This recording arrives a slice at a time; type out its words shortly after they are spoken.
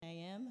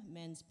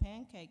men's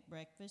pancake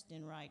breakfast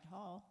in Wright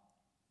Hall.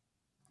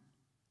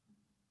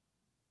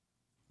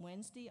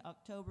 Wednesday,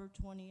 October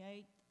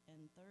 28th,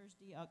 and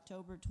Thursday,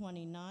 October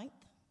 29th,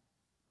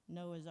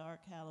 Noah's Ark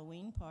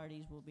Halloween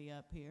parties will be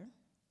up here.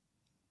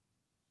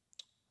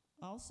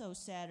 Also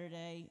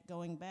Saturday,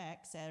 going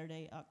back,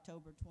 Saturday,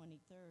 October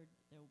 23rd,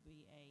 there will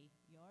be a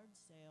yard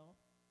sale.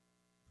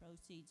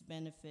 Proceeds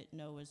benefit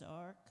Noah's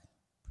Ark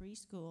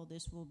Preschool.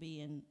 This will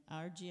be in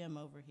our gym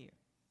over here.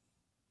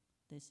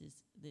 This is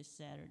this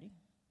Saturday.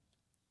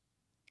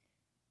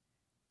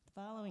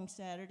 The following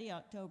Saturday,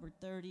 October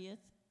 30th,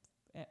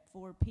 at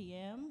 4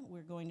 p.m.,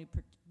 we're going to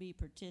be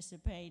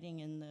participating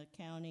in the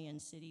county and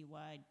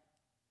citywide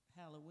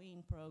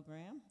Halloween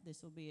program.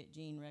 This will be at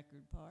Gene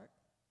Record Park.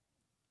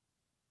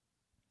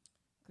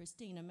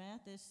 Christina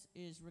Mathis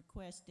is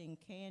requesting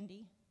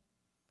candy.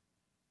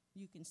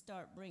 You can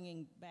start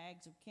bringing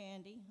bags of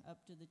candy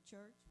up to the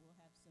church. We'll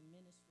have some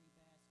ministry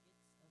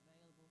baskets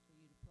available for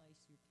you to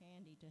place your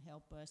candy to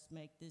help us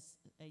make this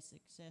a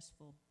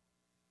successful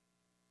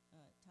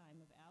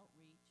time of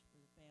outreach for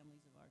the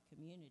families of our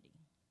community.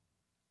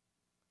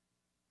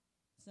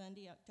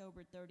 Sunday,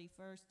 October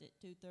 31st at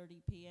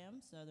 2:30 p.m.,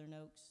 Southern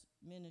Oaks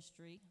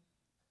Ministry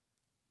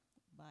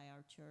by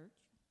our church.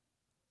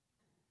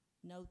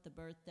 Note the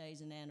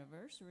birthdays and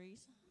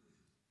anniversaries.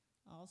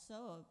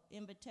 Also, an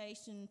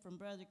invitation from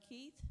Brother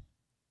Keith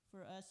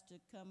for us to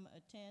come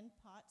attend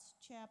Potts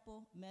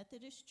Chapel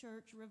Methodist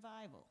Church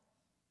Revival,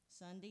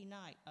 Sunday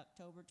night,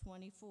 October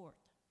 24th,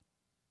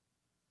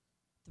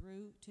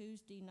 through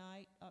Tuesday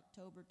night,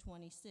 October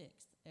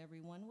 26th.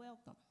 Everyone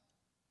welcome.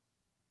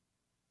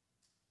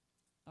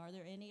 Are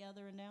there any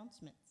other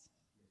announcements?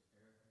 Yes,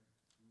 Erica,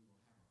 we will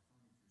have a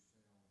furniture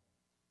sale at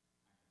the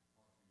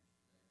Parsonage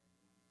today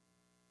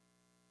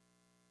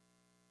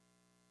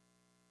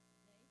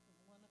Today from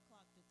 1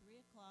 o'clock to 3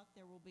 o'clock,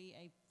 there will be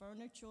a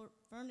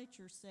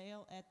furniture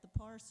sale at the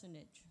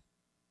parsonage.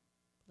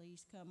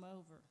 Please come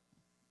over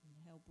and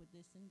help with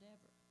this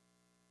endeavor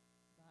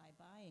by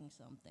buying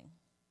something.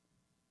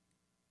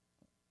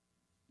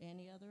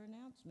 Any other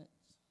announcements?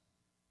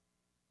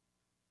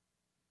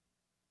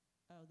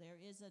 Oh,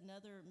 there is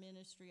another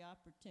ministry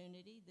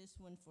opportunity, this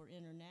one for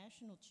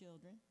international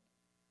children.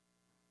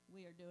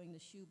 We are doing the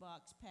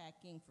shoebox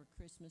packing for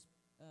Christmas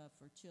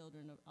for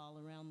children all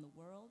around the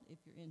world. If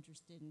you're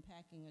interested in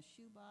packing a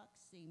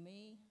shoebox, see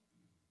me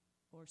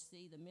or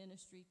see the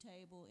ministry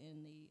table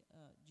in the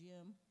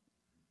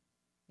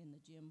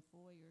gym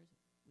foyer.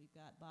 We've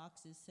got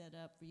boxes set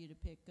up for you to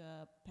pick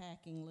up,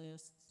 packing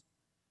lists,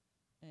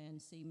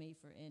 and see me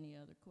for any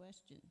other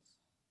questions.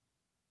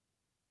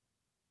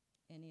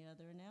 Any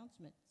other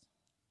announcements?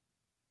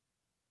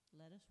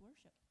 Let us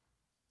worship.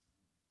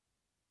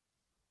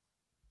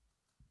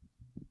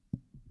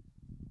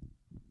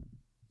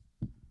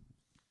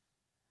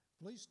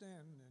 Please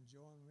stand and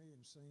join me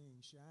in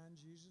singing Shine,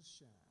 Jesus,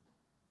 Shine.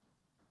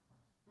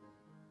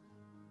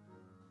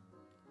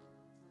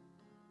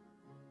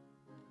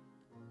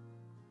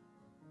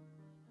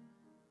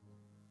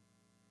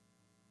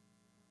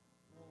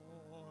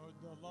 Lord,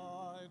 the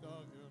light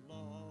of your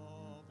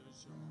love is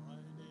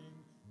shining in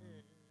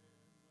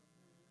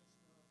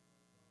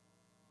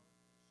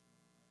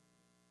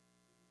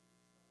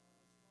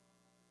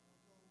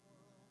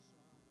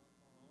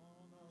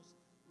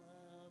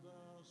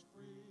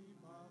free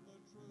by the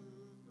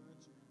truth that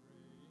you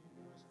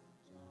bring us.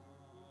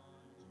 Shine.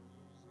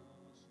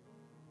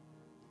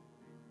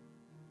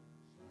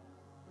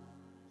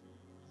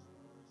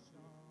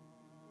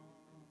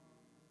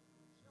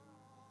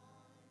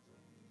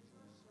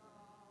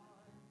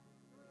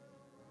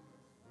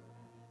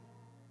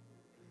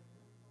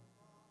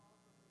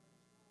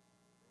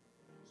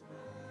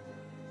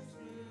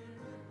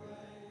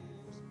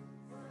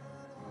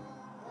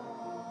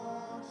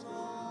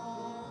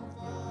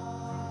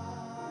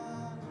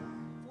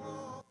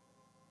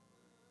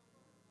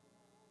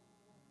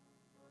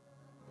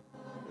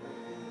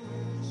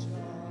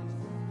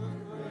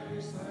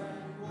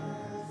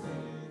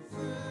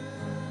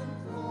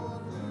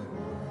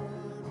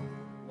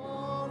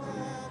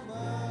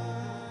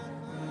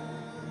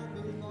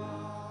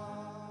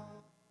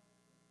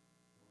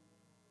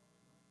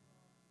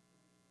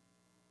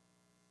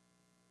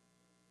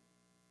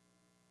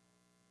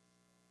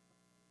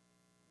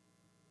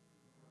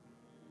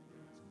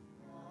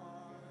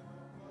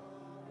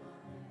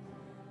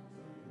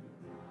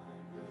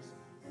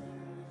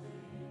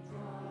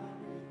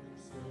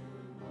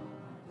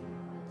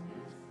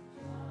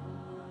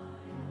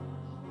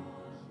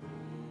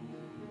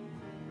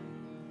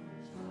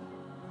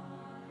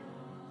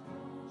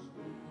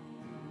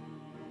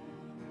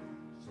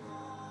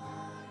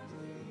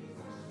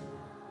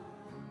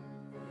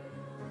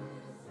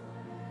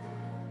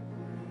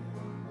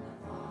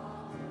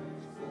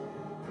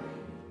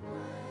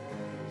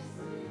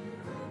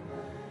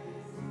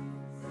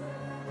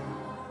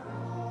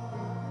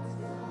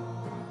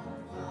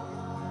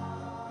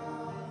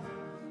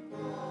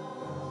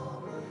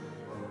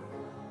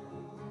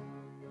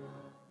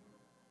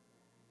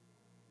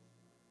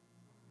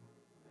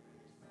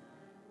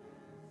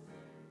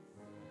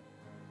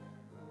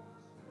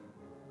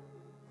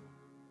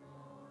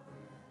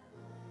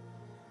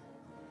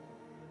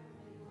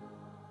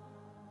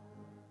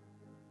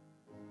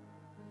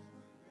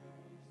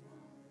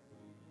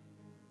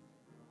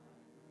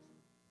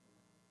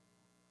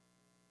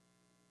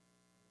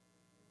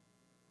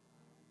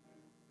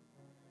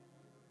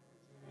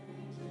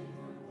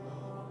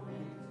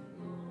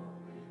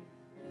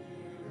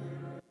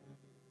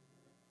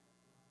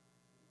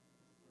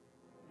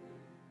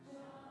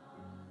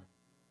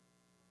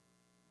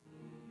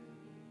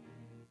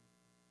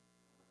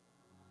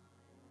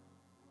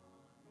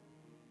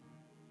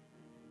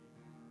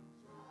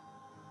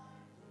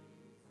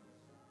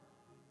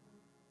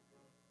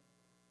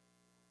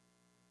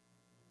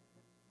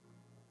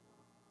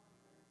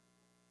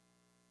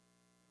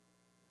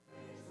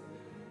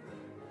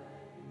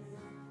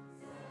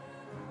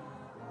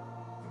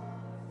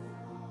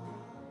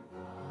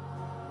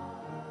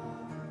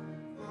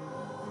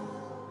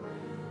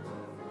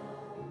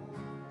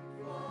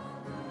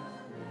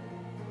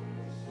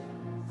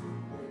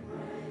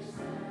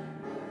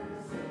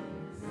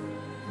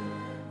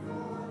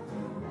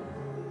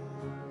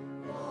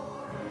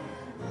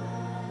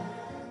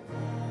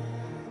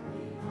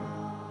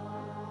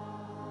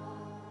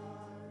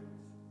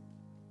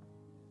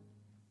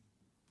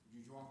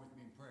 join with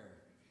me in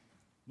prayer?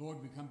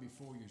 Lord, we come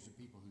before you as a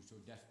people who so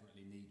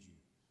desperately need you,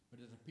 but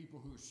as a people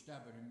who are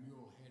stubborn and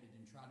mule-headed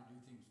and try to do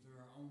things through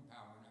our own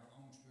power and our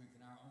own strength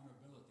and our own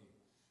ability.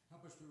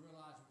 Help us to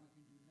realize that we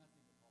can do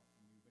nothing apart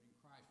from you, but in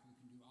Christ we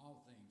can do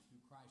all things through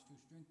Christ who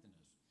strengthens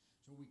us.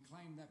 So we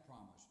claim that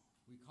promise.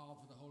 We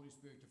call for the Holy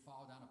Spirit to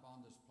fall down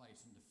upon this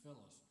place and to fill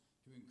us,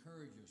 to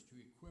encourage us,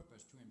 to equip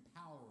us, to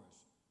empower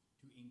us,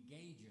 to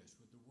engage us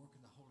with the work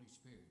of the Holy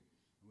Spirit.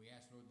 And we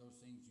ask, Lord, those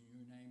things in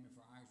your name and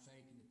for our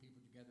sake, and the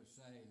people together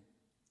say,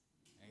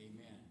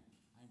 amen.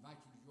 I invite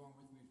you to join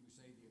with me as we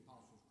say the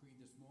Apostles' Creed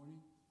this morning.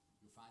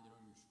 You'll find it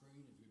on your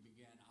screen as we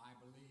begin. I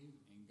believe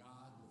in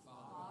God the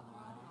Father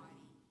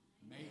Almighty,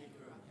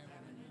 maker of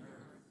heaven and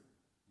earth,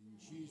 in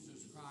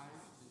Jesus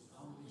Christ, his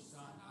only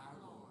Son, our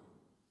Lord,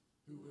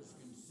 who was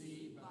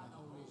conceived by the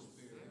Holy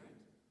Spirit,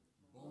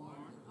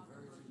 born of the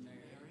Virgin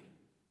Mary,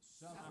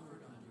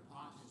 suffered under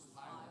Pontius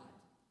Pilate,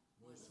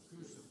 was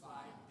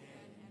crucified,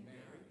 dead, and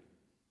buried.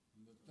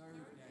 On the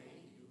third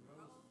day he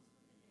rose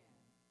from the dead,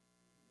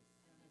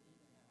 descended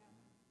into heaven,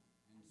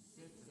 and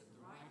sits at the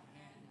right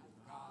hand of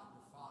God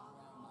the Father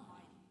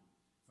Almighty.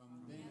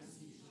 From thence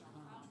he shall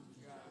come to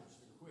judge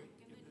the quick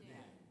and the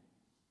dead.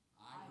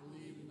 I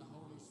believe in the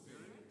Holy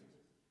Spirit,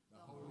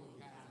 the Holy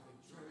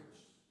Catholic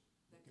Church,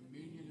 the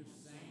communion of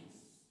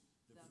saints,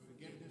 the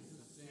forgiveness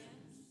of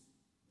sins,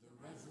 the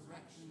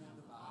resurrection of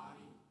the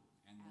body,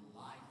 and the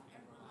life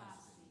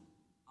everlasting.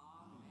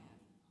 Amen.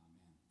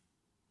 Amen.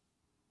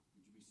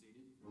 Would you be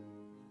seated?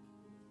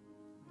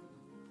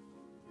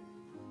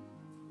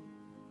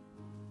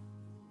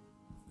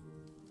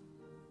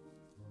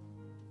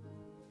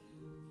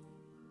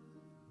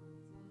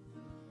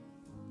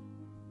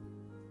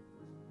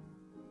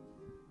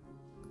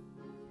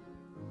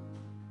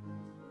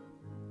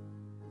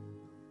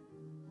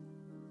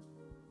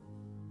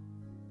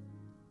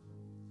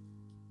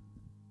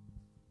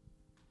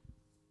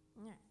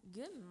 All right.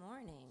 Good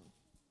morning.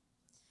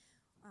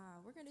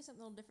 We're going to do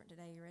something a little different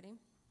today. You ready?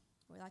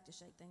 We like to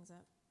shake things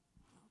up.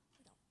 No,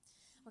 we don't.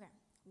 Okay.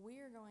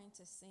 We're going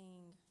to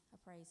sing a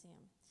praise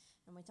hymn.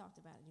 And we talked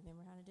about it. Do you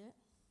remember how to do it?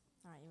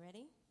 All right. You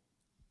ready?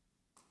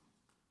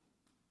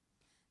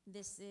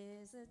 This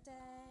is a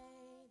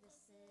day. This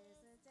is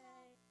a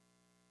day.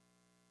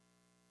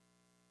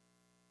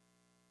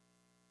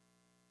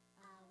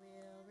 I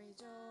will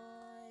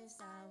rejoice.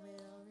 I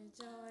will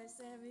rejoice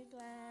and be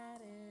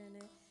glad in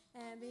it.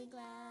 And be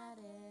glad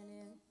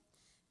in it.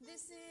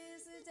 This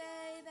is the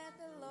day that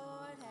the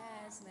Lord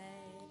has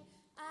made.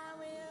 I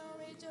will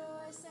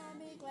rejoice and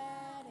be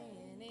glad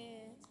in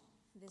it.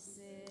 This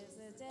is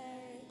the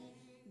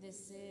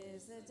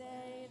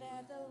day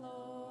that the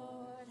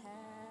Lord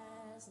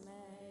has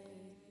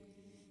made.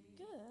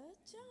 Good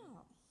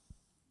job.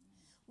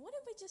 What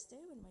did we just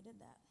do when we did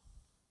that?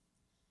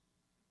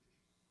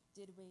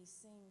 Did we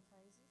sing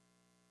praises?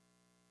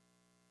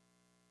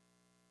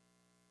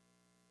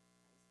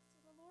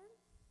 To the Lord?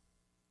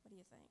 What do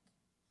you think?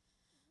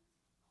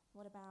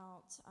 What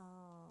about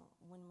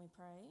when we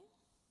pray?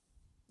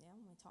 Yeah,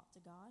 when we talk to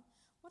God.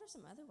 What are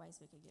some other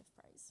ways we could give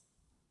praise?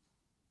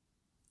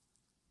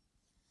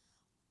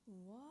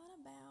 What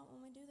about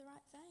when we do the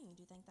right thing?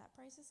 Do you think that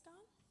praises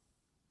God?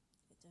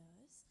 It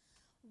does.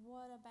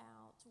 What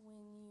about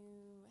when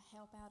you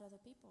help out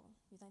other people?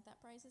 You think that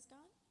praises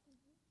God?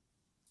 Mm-hmm.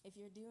 If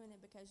you're doing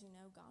it because you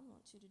know God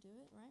wants you to do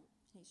it, right?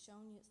 He's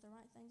shown you it's the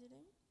right thing to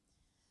do.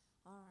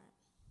 All right.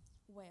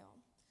 Well,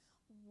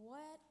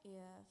 what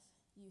if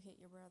you hit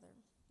your brother?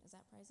 Is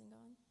that praising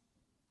God?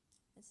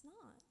 It's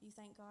not. You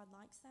think God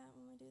likes that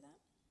when we do that?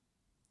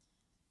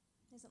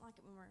 He doesn't like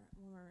it when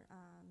we're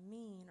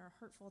mean or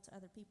hurtful to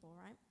other people,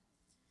 right?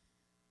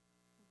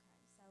 Okay,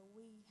 so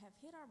we have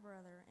hit our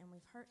brother and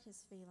we've hurt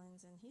his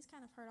feelings, and he's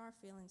kind of hurt our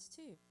feelings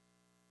too. Do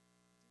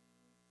you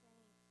think that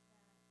we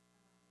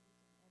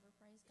can ever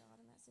praise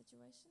God in that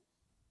situation?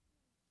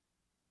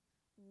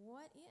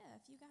 What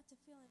if you got to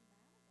feeling bad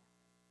about it?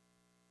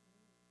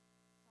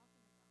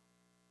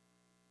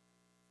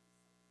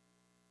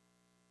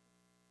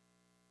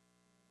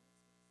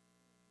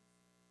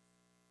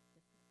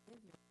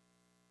 Talking to God.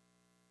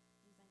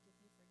 Do you think if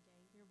you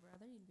forgave your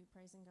brother, you'd be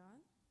praising God?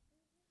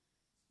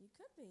 You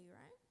could be,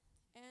 right?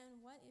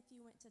 And what if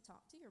you went to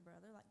talk to your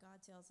brother like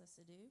God tells us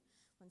to do?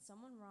 When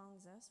someone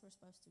wrongs us, we're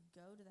supposed to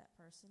go to that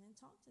person and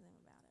talk to them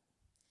about it.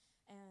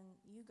 And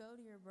you go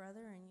to your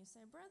brother and you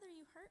say, "Brother,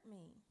 you hurt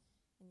me."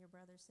 And your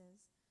brother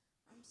says,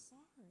 "I'm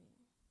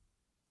sorry."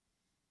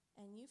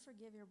 And you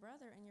forgive your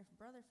brother and your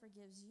brother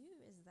forgives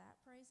you. Is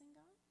that praising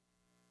God?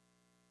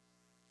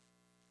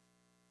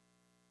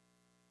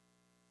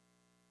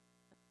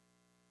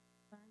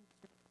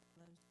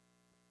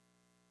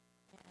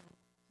 And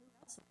who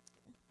else loves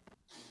you?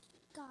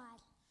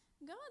 God.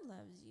 God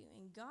loves you,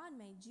 and God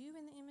made you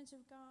in the image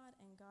of God,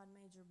 and God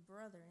made your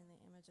brother in the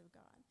image of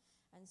God.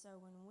 And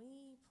so when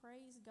we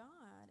praise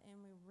God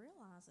and we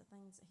realize the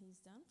things that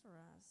he's done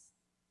for us,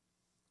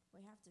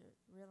 we have to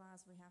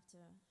realize we have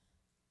to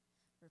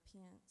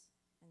repent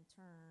and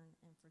turn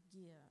and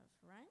forgive,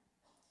 right?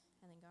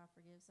 And then God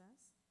forgives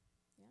us.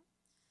 Yeah.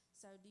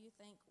 So do you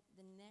think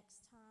the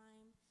next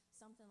time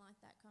something like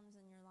that comes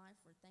in your life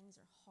where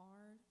things are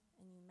hard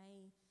and you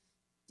may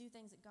do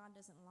things that God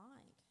doesn't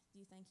like,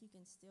 do you think you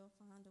can still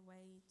find a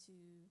way to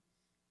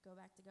go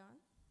back to God?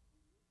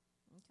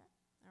 Okay.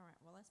 All right.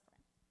 Well, let's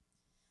pray.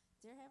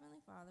 Dear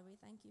Heavenly Father, we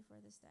thank you for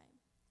this day.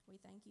 We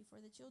thank you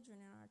for the children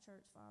in our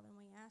church, Father, and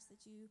we ask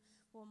that you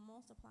will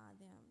multiply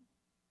them.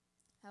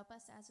 Help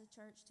us as a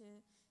church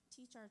to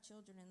teach our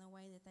children in the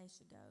way that they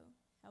should go.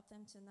 Help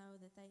them to know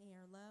that they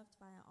are loved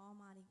by an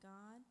almighty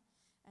God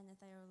and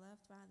that they are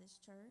loved by this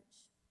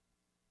church,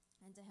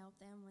 and to help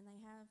them when they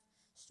have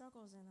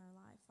struggles in their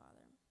life,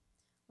 Father.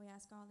 We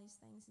ask all these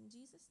things in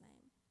Jesus'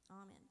 name.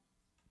 Amen.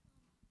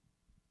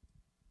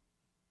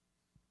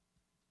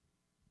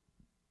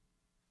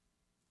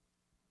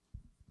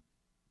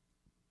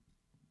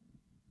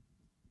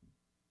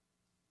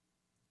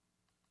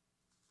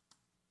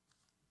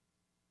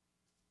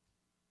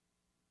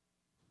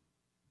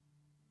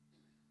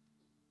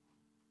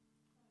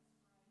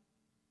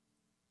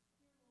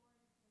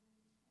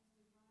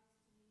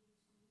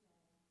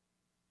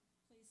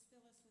 Please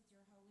fill us with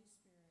your Holy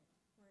Spirit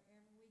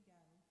wherever we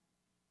go.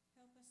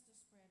 Help us to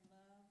spread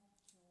love,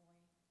 joy,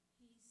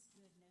 peace,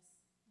 goodness,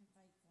 and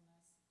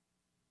faithfulness.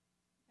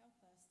 Help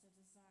us to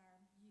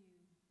desire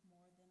you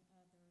more than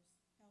others.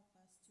 Help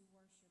us to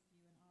worship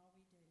you in all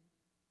we do.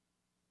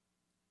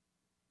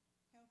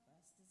 Help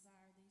us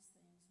desire these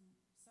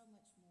things so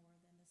much more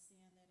than the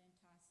sin that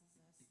entices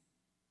us.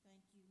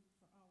 Thank you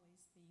for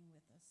always being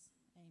with us.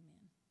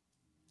 Amen.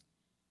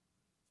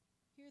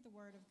 Hear the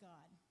word of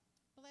God.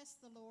 Bless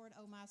the Lord,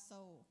 O my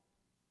soul.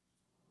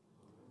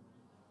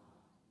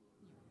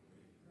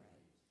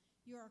 Great.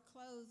 You are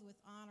clothed with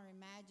honor and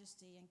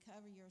majesty, and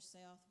cover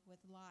yourself with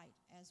light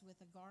as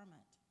with a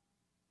garment.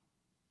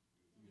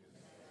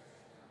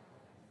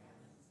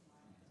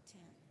 The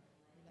tent,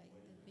 lay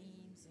the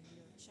beams of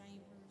your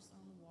chambers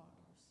on the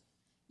waters.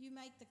 You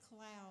make the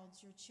clouds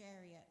your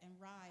chariot and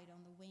ride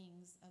on the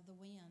wings of the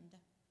wind.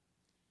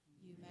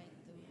 You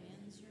make the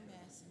winds your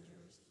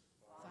messengers,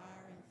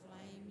 fire and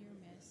flame your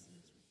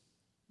messengers.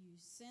 You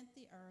sent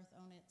the earth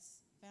on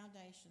its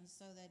foundations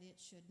so that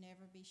it should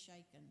never be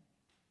shaken.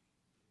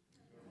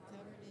 You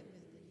covered it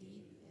with the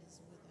deep as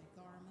with a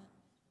garment.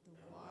 The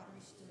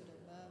waters stood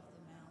above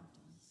the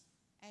mountains.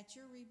 At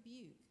your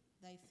rebuke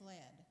they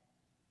fled.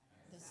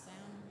 The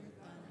sound of your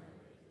thunder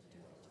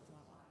took to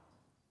flight.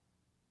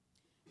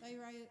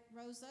 They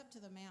rose up to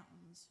the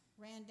mountains,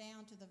 ran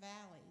down to the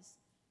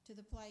valleys, to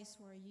the place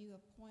where you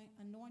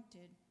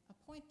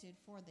appointed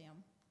for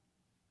them.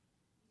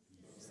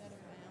 Set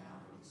a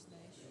bound which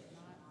they should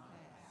not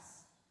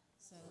pass,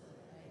 so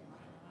that they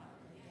might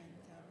not again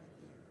cover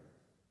the earth.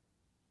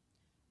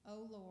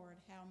 O Lord,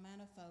 how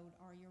manifold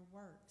are your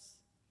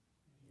works!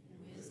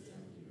 In wisdom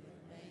you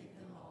have made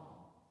them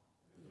all.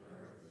 The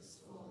earth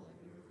is full of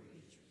your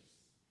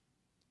creatures.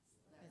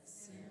 Let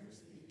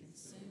sinners be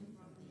consumed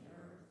from the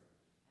earth,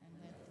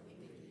 and let the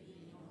wicked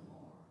be no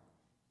more.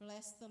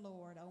 Bless the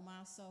Lord, O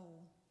my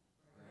soul.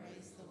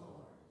 Praise the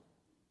Lord.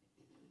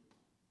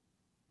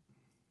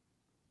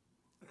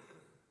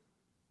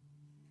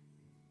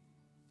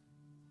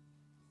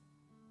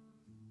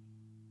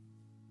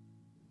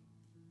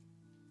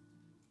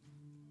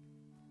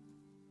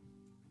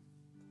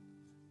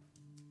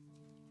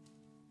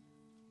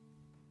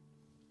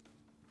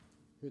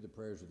 Hear the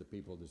prayers of the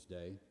people this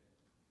day.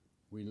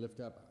 We lift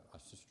up a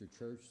sister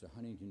church, the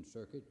Huntington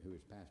Circuit, who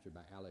is pastored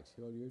by Alex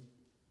Hilliard,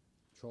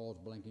 Charles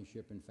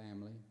Blankenship and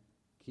family,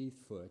 Keith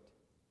Foote,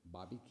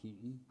 Bobby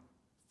Keaton,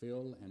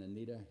 Phil and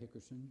Anita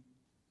Hickerson,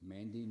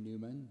 Mandy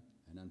Newman,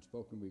 an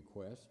unspoken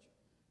request,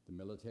 the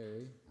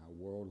military, our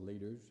world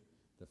leaders,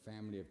 the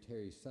family of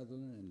Terry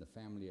Sutherland, and the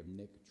family of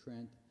Nick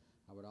Trent.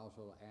 I would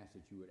also ask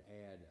that you would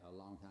add a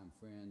longtime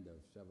friend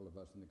of several of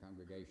us in the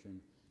congregation,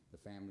 the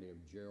family of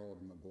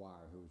Gerald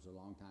McGuire, who was a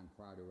longtime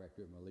choir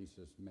director at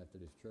Melissa's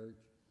Methodist Church,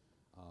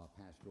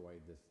 passed away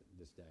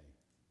this day.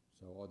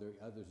 So are there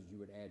others that you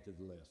would add to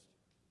the list?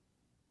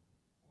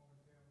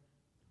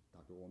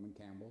 Dr. Orman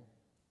Campbell.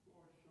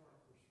 Lord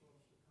Sharp was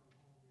supposed to come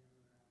home the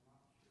other day. I'm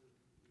not sure if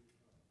he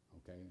is.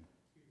 Okay.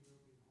 He will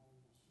be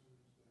home as soon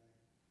as they make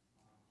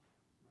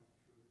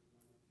sure that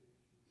medication is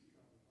covered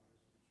by his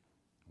insurance.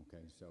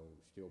 Okay, so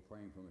still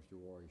praying for Mr.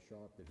 Rory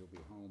Sharp that he'll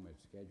be home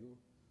as scheduled.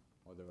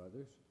 Are there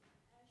others?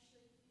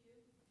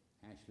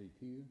 Ashley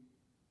Pugh.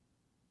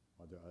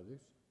 Are there others?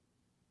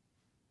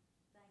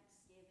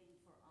 Thanksgiving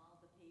for all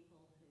the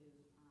people who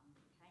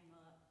came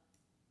up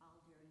all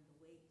during the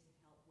week to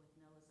help with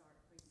Noah's Ark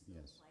Preschool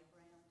Yes.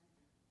 Playground.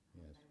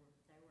 Yes.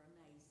 They were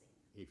amazing.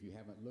 If you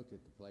haven't looked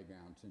at the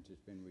playground since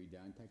it's been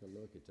redone, take a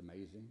look. It's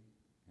amazing.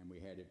 And we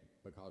had it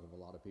because of a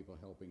lot of people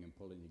helping and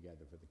pulling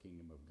together for the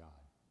kingdom of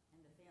God. And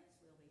the fence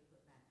will be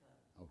put back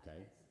up. Okay.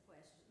 I've had some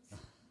questions.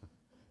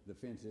 The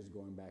fence is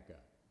going back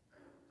up.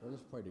 Well,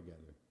 let's pray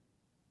together.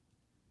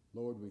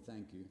 Lord, we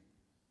thank you.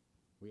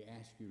 We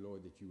ask you,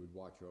 Lord, that you would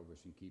watch over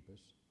us and keep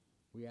us.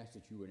 We ask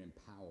that you would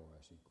empower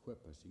us,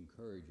 equip us,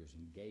 encourage us,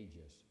 engage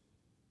us,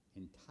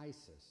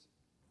 entice us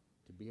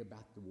to be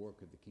about the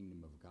work of the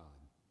kingdom of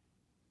God.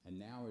 And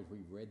now as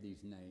we've read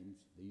these names,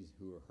 these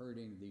who are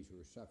hurting, these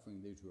who are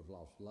suffering, these who have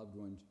lost loved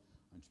ones,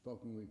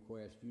 unspoken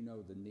requests, you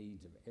know the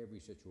needs of every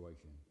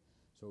situation.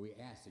 So we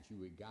ask that you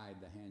would guide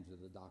the hands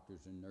of the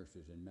doctors and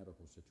nurses in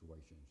medical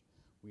situations.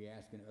 We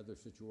ask in other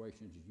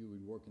situations that you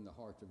would work in the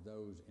hearts of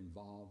those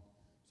involved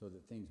so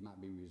that things might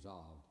be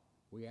resolved.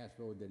 We ask,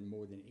 Lord, that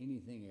more than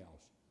anything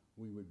else,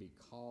 we would be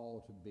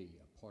called to be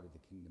a part of the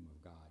kingdom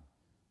of God.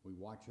 We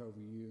watch over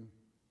you,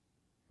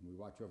 and we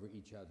watch over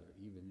each other,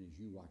 even as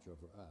you watch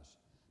over us.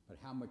 But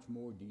how much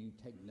more do you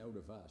take note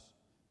of us?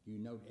 Do you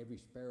note every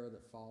sparrow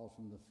that falls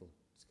from the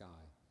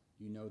sky?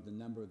 Do you know the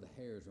number of the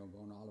hairs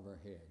on all of our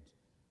heads?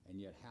 And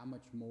yet how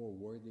much more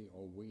worthy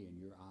are we in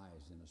your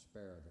eyes than a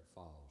sparrow that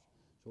falls?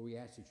 So we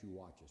ask that you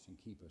watch us and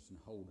keep us and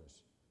hold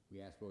us.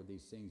 We ask, Lord,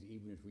 these things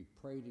even as we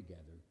pray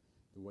together,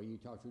 the way you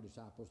taught your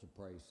disciples to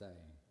pray,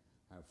 saying,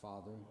 Our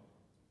Father,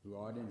 who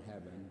art in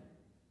heaven,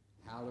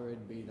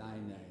 hallowed be thy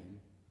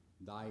name.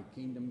 Thy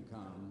kingdom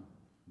come,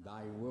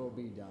 thy will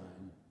be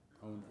done,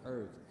 on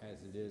earth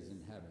as it is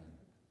in heaven.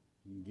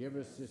 And give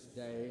us this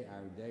day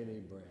our daily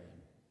bread,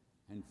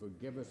 and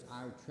forgive us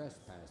our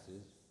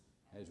trespasses,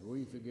 as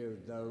we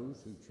forgive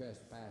those who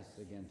trespass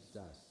against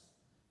us.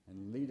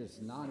 And lead us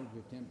not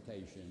into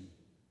temptation,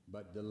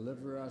 but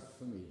deliver us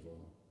from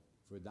evil.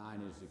 For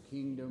thine is the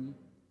kingdom,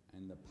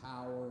 and the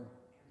power,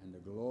 and the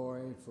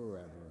glory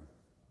forever.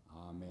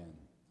 Amen.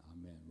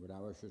 Amen. Would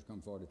our ushers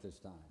come forward at this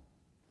time?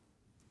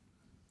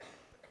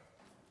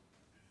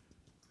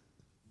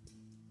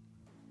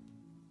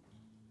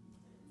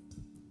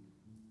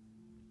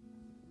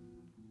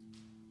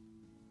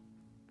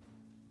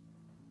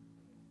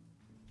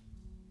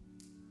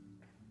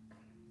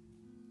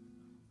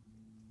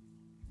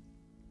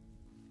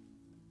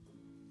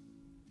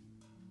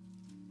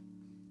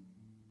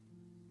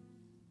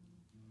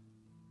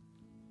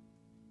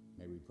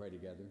 May we pray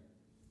together.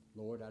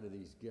 Lord, out of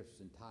these gifts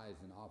and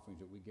tithes and offerings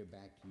that we give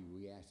back to you,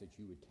 we ask that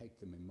you would take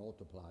them and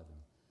multiply them.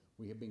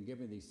 We have been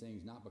given these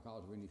things not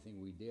because of anything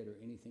we did or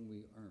anything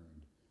we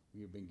earned.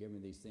 We have been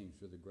given these things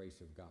through the grace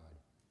of God.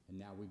 And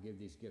now we give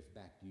these gifts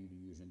back to you to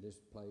use in this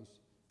place,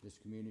 this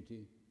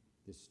community,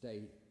 this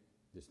state,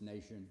 this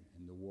nation,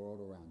 and the world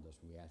around us.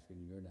 We ask it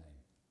in your name.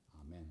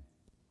 Amen.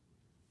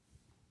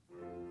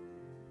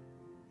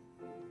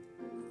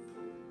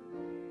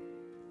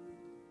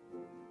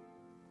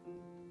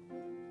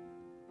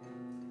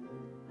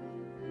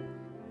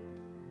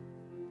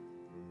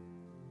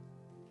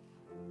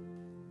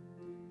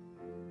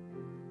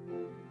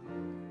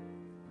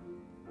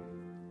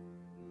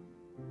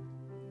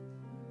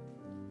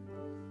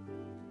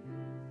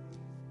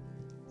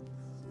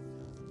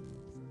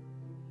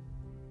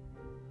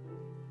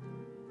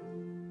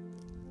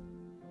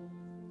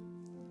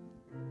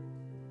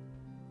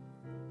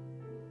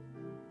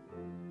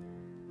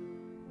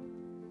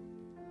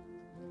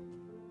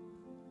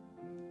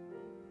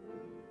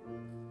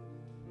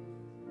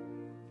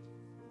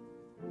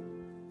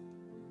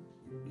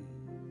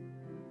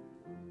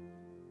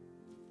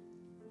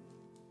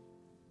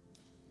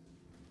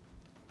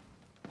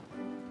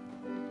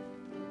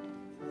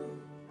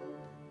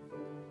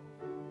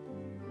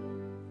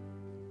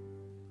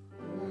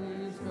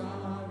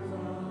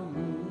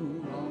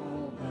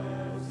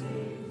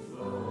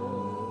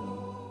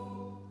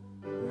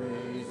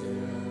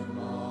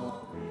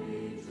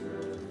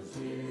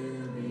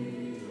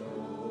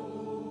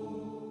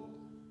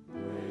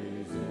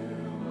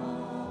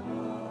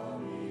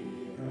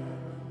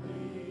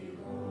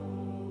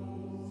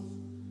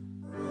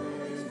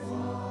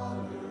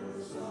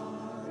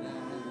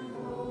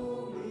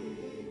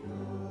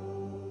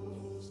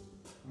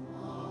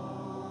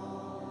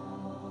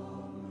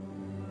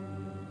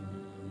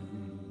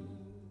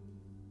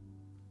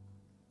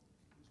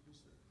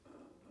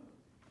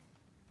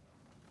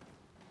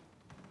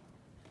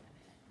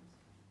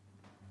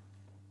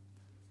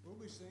 We'll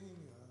be singing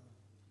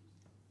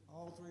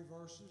all three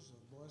verses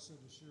of Blessed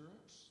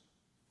Assurance.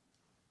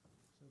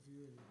 So if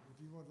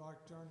you would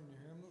like to turn in your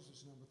hymnals,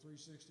 it's number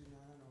 369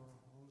 or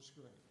on the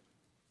screen.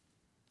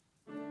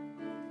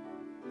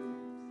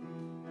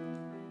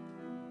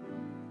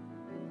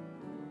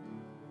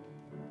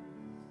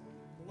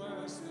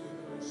 Blessed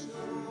assurance,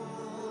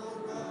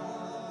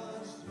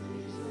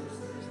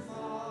 Jesus is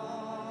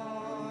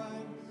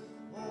mine.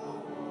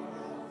 Oh, what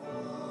a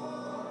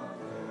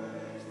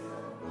foretaste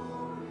of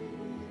glory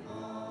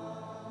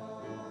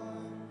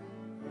divine.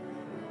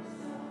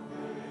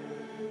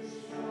 There is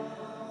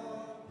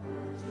salvation,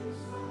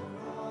 purchase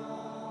of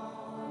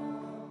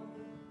God,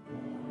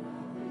 born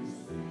of His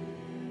Spirit.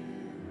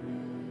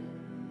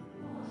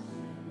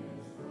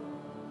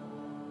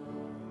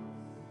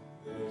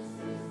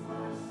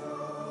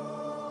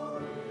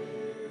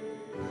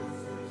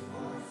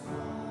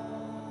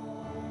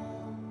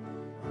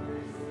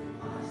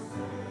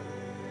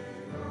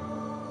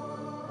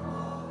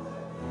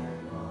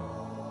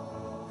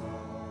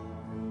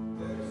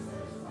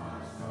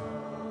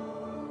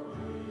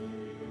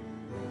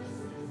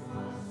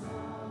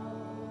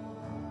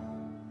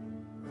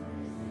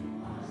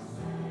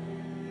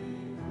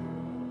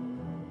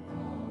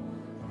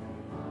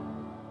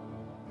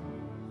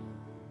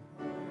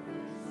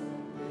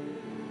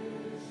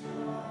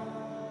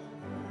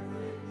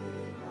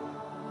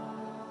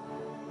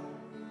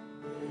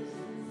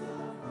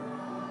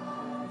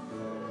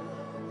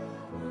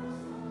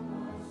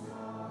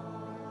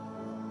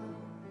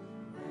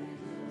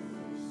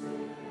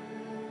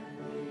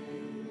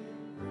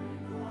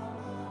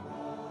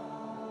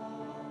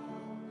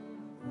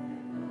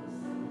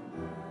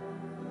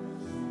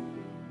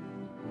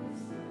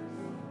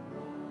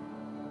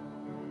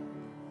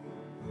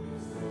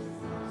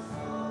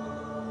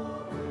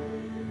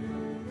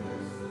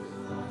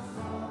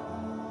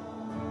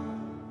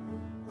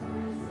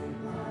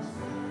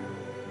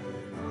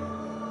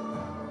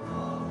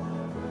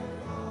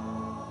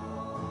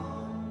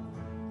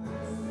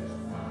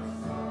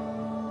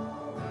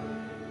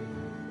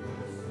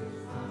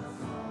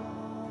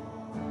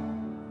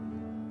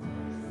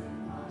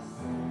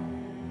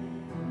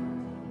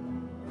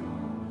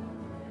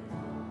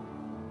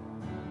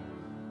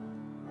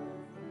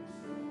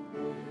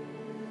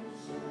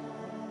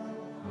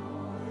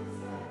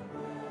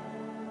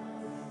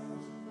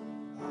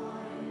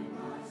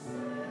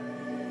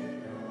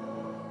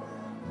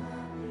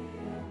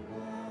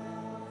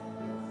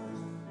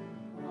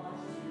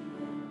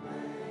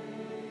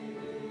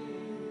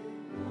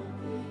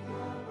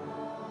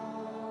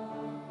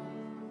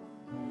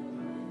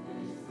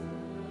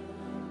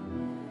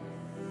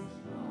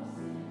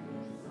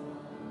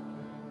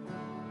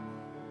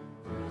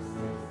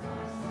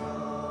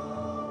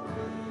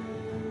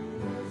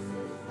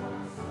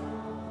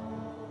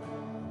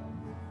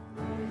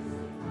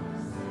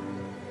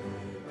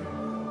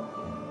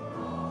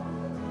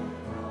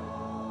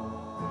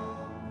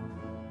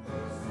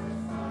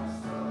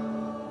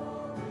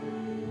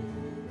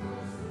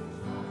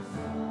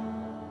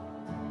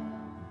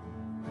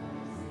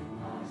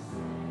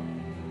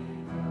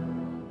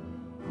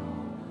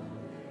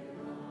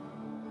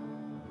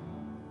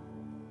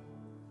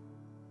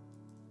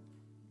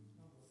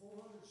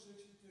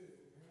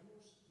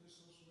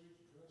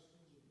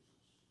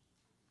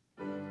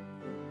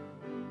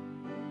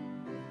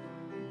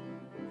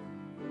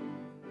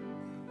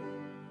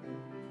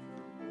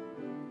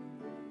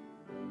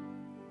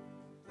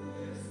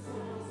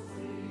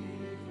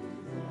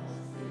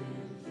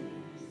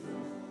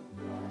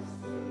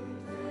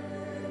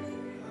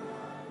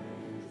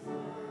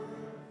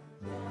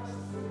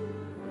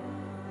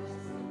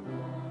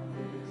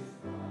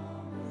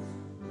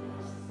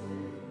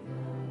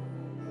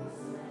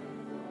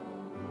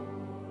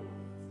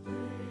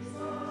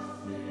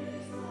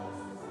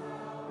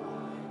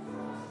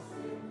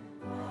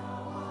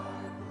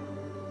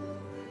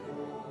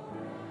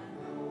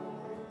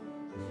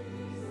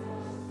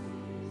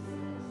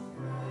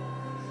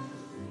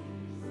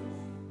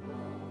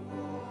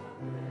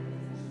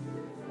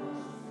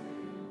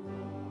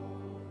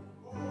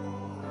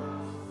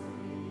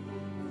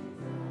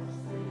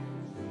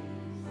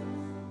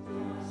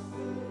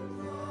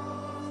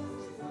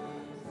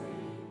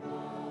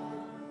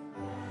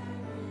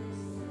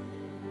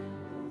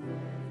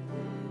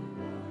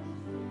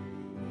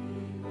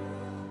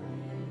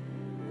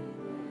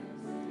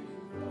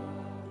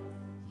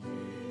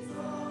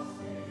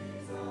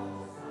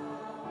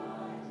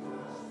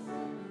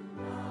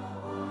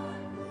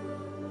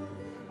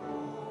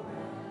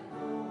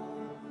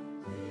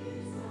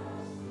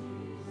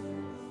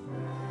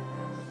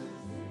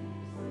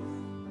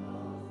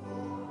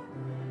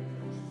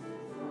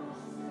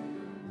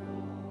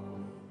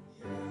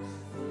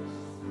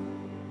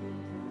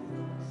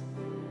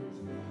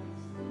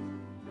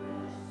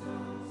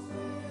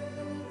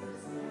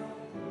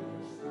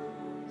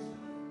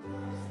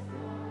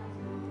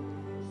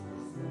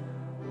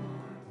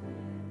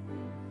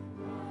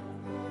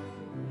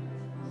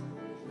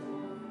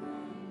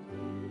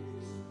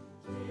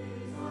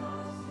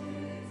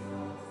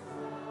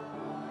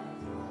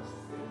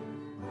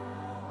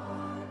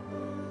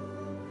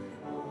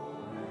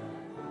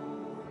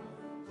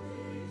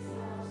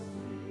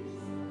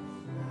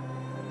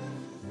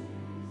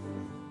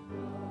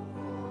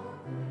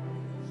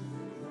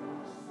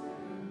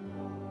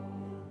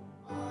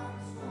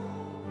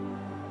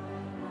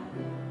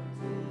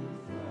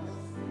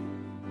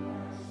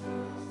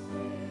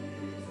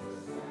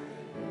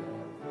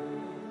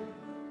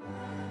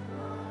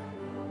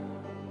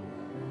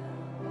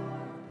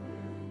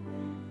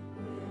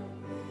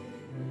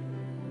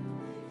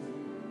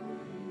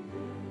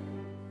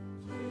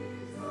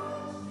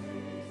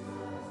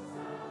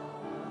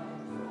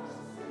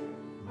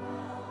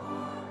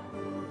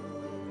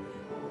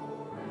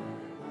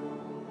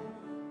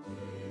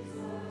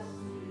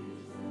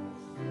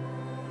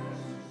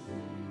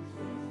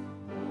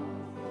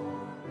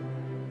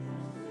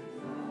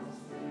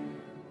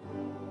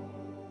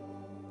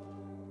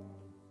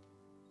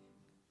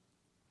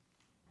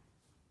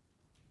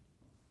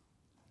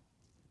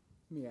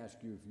 Let me ask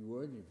you, if you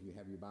would, if you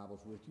have your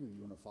Bibles with you,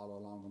 you want to follow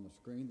along on the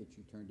screen, that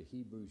you turn to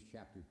Hebrews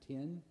chapter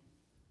 10,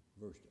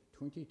 verse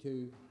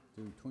 22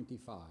 through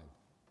 25.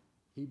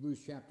 Hebrews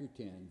chapter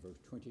 10, verse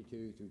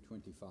 22 through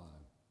 25.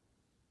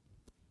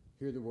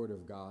 Hear the word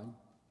of God.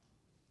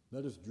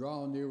 Let us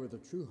draw near with a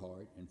true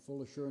heart and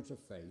full assurance of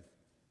faith,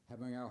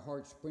 having our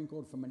hearts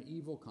sprinkled from an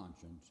evil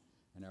conscience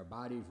and our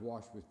bodies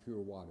washed with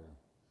pure water.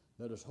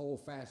 Let us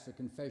hold fast the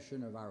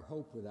confession of our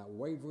hope without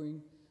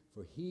wavering,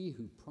 for he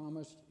who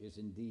promised is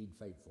indeed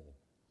faithful.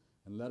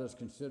 And let us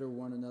consider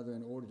one another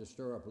in order to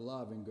stir up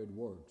love and good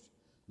works,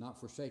 not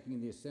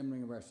forsaking the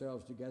assembling of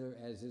ourselves together,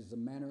 as is the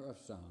manner of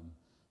some,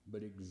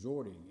 but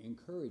exhorting,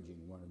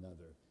 encouraging one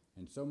another,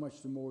 and so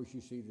much the more as you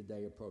see the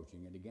day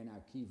approaching. And again,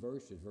 our key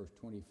verse is verse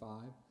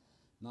 25.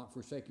 Not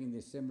forsaking the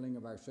assembling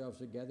of ourselves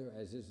together,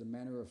 as is the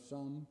manner of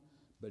some,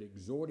 but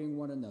exhorting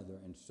one another,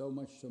 and so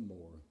much the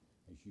more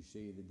as you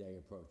see the day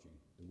approaching.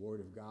 The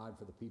word of God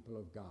for the people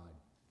of God.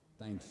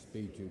 Thanks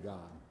be to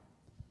God.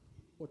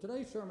 Well,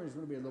 today's sermon is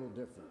going to be a little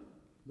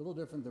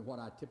different than what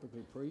I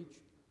typically preach.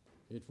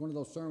 It's one of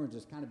those sermons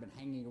that's kind of been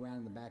hanging around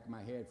in the back of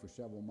my head for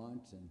several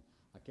months, and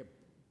I kept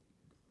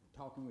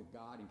talking with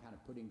God and kind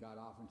of putting God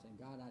off and saying,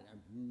 God,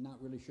 I'm not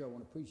really sure I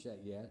want to preach that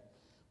yet.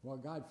 Well,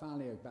 God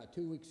finally, about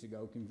 2 weeks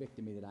ago,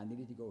 convicted me that I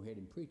needed to go ahead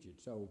and preach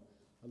it. So,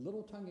 a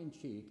little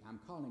tongue-in-cheek, I'm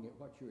calling it,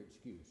 What's Your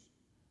Excuse?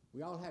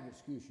 We all have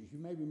excuses. You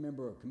may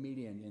remember a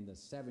comedian in the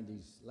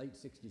 70s, late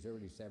 60s,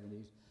 early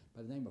 70s,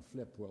 by the name of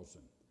Flip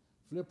Wilson.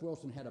 Flip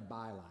Wilson had a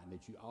byline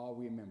that you all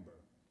remember.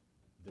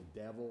 The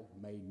devil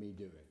made me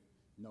do it.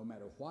 No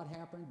matter what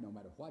happened, no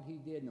matter what he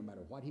did, no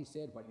matter what he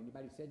said, what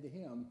anybody said to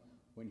him,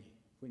 when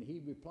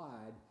he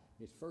replied,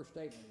 his first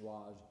statement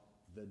was,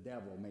 the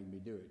devil made me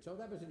do it. So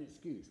that was an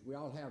excuse. We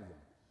all have them.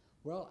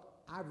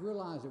 Well, I've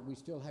realized that we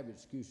still have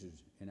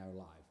excuses in our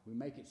life. We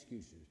make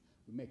excuses.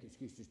 We make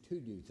excuses to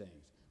do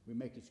things. We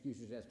make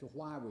excuses as to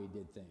why we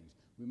did things.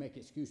 We make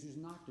excuses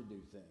not to do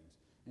things.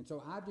 And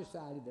so I've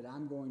decided that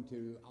I'm going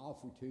to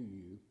offer to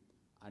you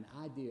an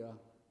idea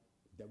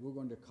that we're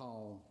going to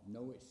call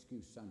No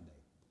Excuse Sunday.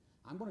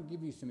 I'm going to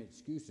give you some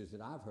excuses that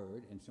I've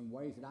heard and some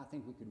ways that I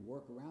think we could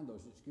work around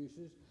those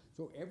excuses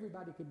so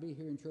everybody could be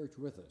here in church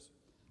with us.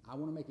 I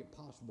want to make it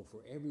possible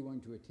for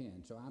everyone to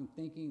attend. So I'm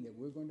thinking that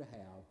we're going to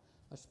have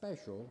a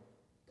special,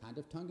 kind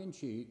of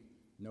tongue-in-cheek,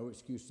 No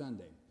Excuse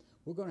Sunday.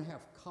 We're going to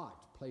have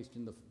cots placed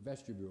in the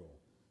vestibule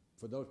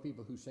for those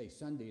people who say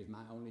Sunday is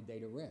my only day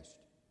to rest.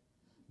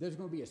 There's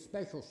going to be a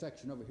special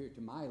section over here to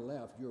my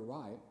left, your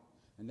right,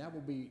 and that will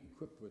be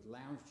equipped with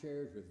lounge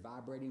chairs with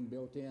vibrating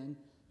built in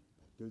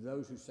to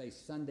those who say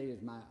Sunday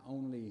is my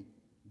only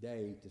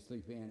day to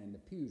sleep in and the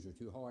pews are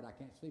too hard, I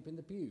can't sleep in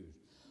the pews.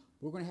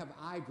 We're going to have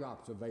eye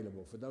drops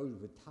available for those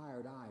with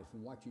tired eyes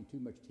from watching too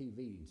much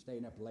TV and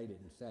staying up late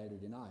on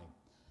Saturday night.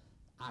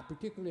 I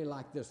particularly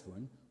like this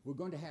one. We're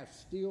going to have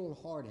steel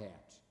hard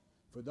hats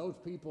for those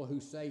people who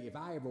say, if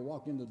I ever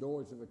walked in the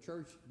doors of a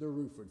church, the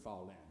roof would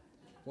fall in.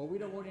 Well, we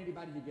don't want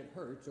anybody to get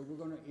hurt, so we're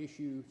going to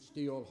issue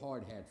steel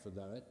hard hats for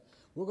that.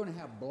 We're going to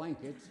have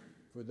blankets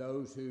for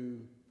those who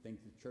think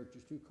the church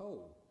is too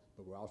cold,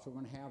 but we're also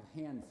going to have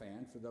hand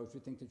fans for those who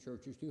think the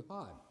church is too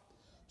hot.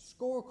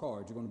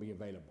 Scorecards are going to be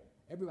available.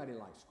 Everybody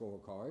likes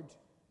scorecards,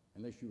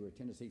 unless you were a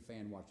Tennessee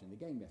fan watching the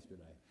game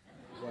yesterday.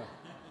 Well,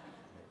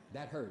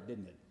 that hurt,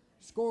 didn't it?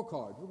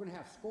 Scorecards. We're going to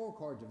have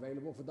scorecards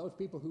available for those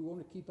people who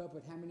want to keep up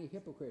with how many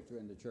hypocrites are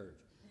in the church.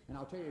 And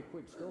I'll tell you a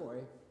quick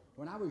story.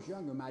 When I was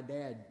younger, my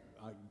dad,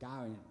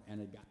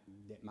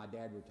 my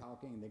dad were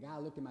talking, and the guy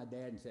looked at my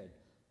dad and said,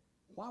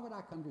 why would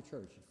I come to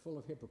church? It's full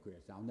of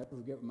hypocrites. I'll never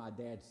forget what my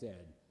dad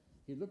said.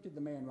 He looked at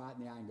the man right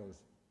in the eye and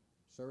goes,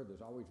 sir,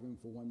 there's always room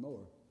for one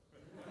more.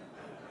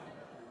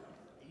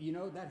 You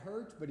know, that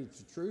hurts, but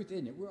it's the truth,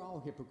 isn't it? We're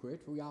all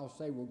hypocrites. We all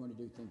say we're going to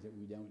do things that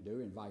we don't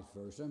do, and vice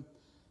versa.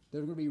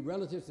 There's going to be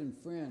relatives and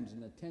friends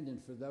in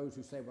attendance for those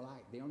who say, well,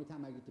 the only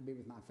time I get to be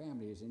with my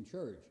family is in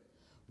church.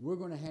 We're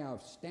going to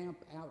have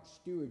stamped out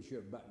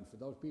stewardship button for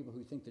those people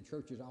who think the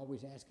church is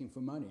always asking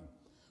for money.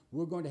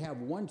 We're going to have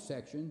one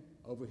section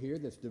over here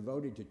that's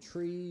devoted to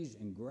trees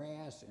and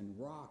grass and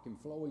rock and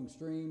flowing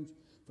streams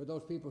for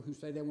those people who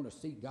say they want to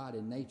seek God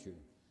in nature.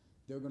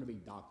 There are going to be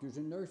doctors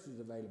and nurses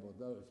available,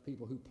 those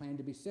people who plan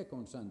to be sick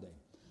on Sunday.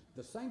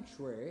 The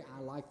sanctuary,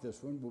 I like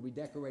this one, will be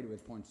decorated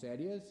with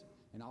poinsettias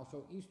and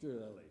also Easter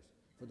lilies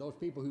for those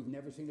people who've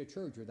never seen a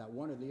church without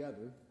one or the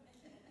other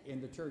in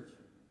the church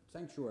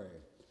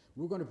sanctuary.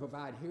 We're going to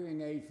provide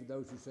hearing aids for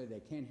those who say they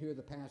can't hear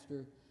the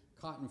pastor,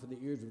 cotton for the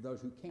ears of those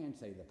who can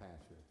hear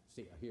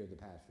the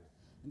pastor.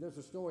 And there's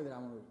a story that I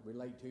want to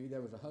relate to you.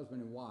 There was a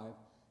husband and wife.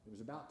 It was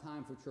about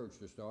time for church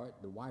to start.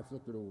 The wife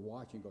looked at her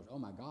watch and goes, oh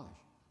my gosh,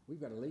 we've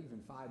got to leave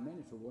in 5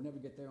 minutes or we'll never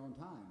get there on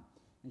time.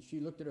 And she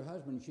looked at her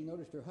husband and she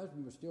noticed her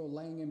husband was still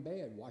laying in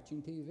bed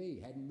watching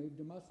TV, hadn't moved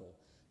a muscle.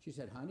 She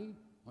said, honey,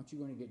 aren't you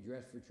going to get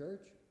dressed for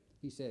church?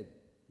 He said,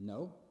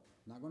 no,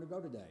 I'm not going to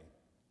go today.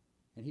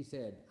 And he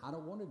said, I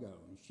don't want to go.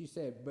 And she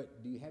said,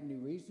 but do you have any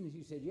reasons?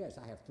 He said, yes,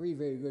 I have 3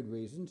 very good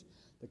reasons.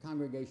 The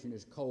congregation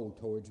is cold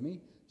towards me.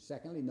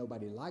 Secondly,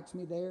 nobody likes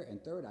me there.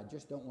 And third, I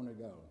just don't want to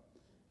go.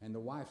 And the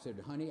wife said,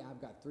 honey,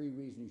 I've got 3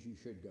 reasons you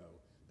should go.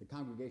 The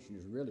congregation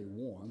is really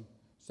warm.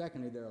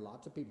 Secondly, there are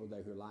lots of people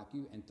there who like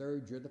you. And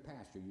third, you're the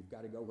pastor. You've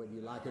got to go whether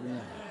you like it or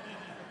not.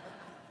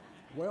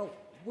 Well,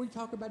 we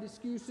talk about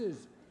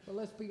excuses, but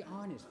let's be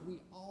honest. We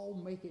all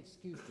make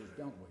excuses,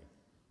 don't we?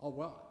 Oh,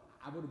 well,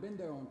 I would have been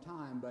there on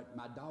time, but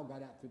my dog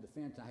got out through the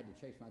fence. I had to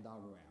chase my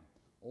dog around.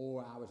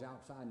 Or I was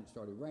outside and it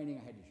started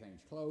raining. I had to change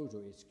clothes,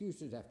 or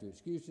excuses after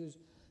excuses.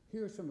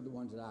 Here are some of the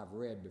ones that I've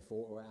read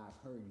before or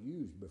I've heard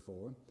used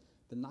before.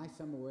 The nice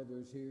summer weather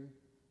is here,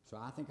 so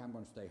I think I'm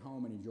going to stay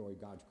home and enjoy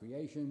God's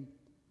creation.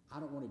 I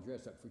don't want to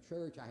dress up for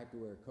church. I have to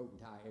wear a coat and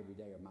tie every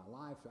day of my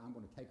life, so I'm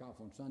going to take off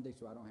on Sunday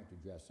so I don't have to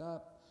dress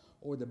up.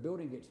 Or the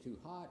building gets too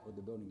hot, or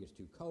the building gets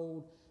too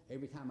cold.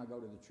 Every time I go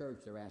to the church,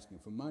 they're asking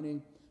for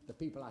money. The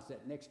people I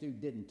sat next to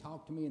didn't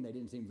talk to me, and they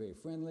didn't seem very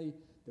friendly.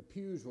 The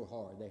pews were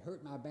hard. They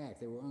hurt my back.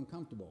 They were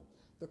uncomfortable.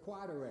 The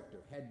choir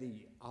director had the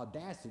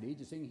audacity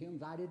to sing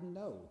hymns I didn't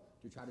know,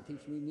 to try to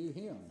teach me new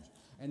hymns.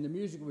 And the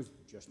music was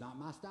just not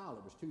my style.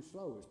 It was too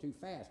slow. It was too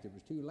fast. It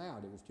was too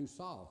loud. It was too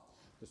soft.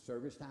 The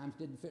service times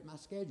didn't fit my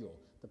schedule.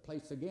 The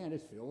place, again,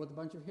 is filled with a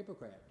bunch of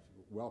hypocrites.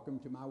 Welcome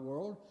to my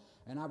world.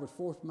 And I was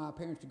forced by my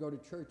parents to go to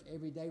church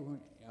every day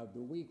of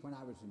the week when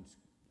I was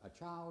a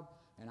child,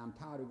 and I'm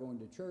tired of going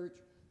to church.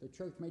 The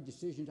church made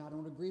decisions I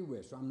don't agree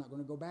with, so I'm not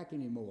going to go back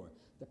anymore.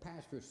 The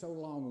pastor is so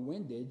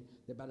long-winded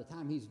that by the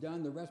time he's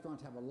done, the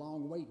restaurants have a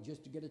long wait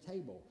just to get a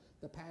table.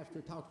 The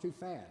pastor talks too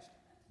fast.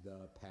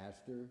 The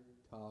pastor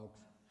talks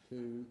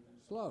too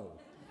slow.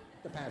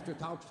 The pastor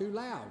talks too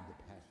loud.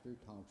 The pastor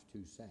talks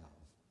too soft.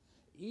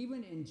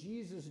 Even in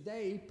Jesus'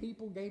 day,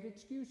 people gave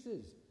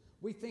excuses.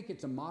 We think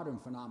it's a modern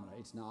phenomenon.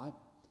 It's not.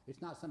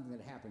 It's not something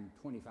that happened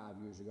 25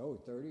 years ago,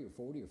 or 30, or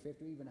 40, or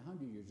 50, or even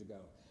 100 years ago.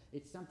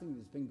 It's something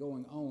that's been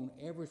going on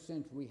ever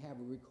since we have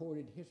a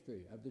recorded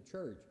history of the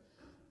church.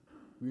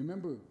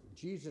 Remember,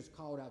 Jesus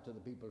called out to the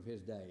people of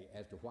his day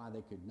as to why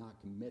they could not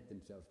commit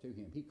themselves to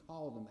him. He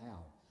called them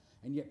out,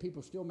 and yet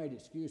people still made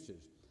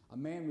excuses. A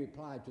man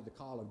replied to the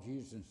call of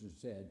Jesus and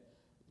said,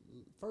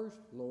 "First,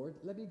 Lord,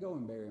 let me go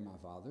and bury my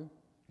father."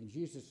 And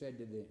Jesus said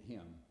to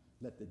him,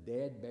 "Let the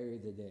dead bury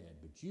the dead,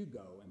 but you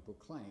go and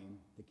proclaim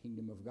the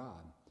kingdom of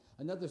God."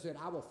 Another said,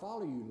 "I will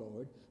follow you,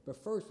 Lord, but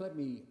first let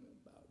me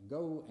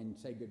go and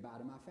say goodbye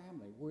to my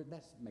family." Well,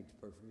 that makes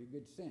perfectly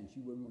good sense.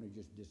 You wouldn't want to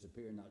just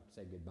disappear and not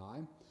say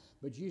goodbye.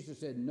 But Jesus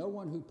said, "No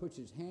one who puts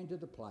his hand to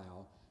the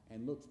plow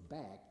and looks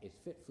back is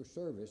fit for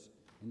service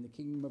in the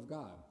kingdom of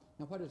God."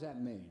 Now, what does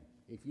that mean?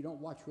 If you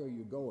don't watch where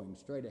you're going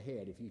straight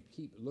ahead, if you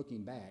keep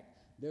looking back,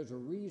 there's a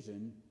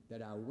reason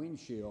that our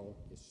windshield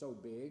is so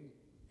big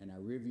and our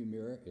rearview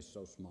mirror is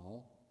so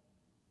small.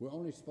 We're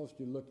only supposed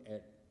to look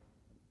at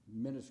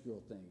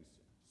minuscule things,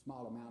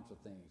 small amounts of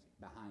things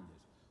behind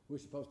us. We're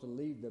supposed to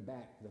leave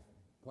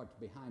what's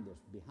behind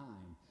us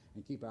behind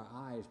and keep our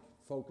eyes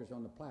focused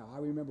on the plow. I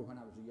remember when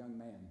I was a young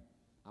man.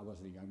 I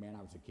wasn't a young man,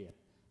 I was a kid.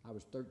 I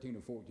was 13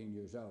 or 14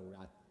 years old.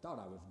 I thought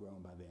I was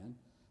grown by then.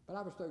 But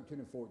I was 13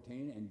 or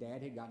 14, and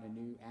Dad had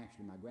gotten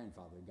actually my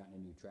grandfather had gotten a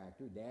new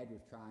tractor. Dad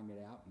was trying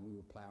it out, and we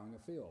were plowing a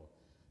field.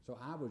 So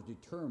I was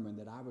determined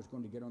that I was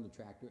going to get on the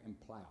tractor and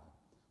plow.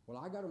 Well,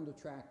 I got on the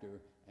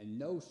tractor, and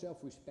no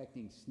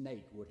self-respecting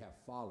snake would have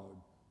followed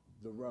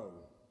the row.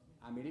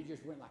 I mean, it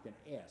just went like an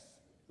S,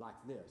 like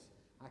this.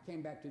 I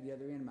came back to the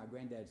other end, and my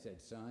granddad said,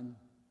 "Son,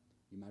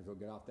 you might as well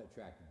get off that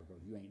tractor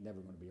because you ain't never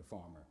going to be a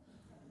farmer."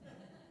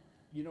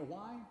 You know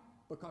why?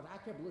 Because I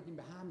kept looking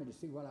behind me to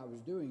see what I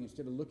was doing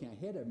instead of looking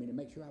ahead of me to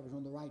make sure I was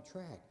on the right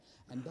track.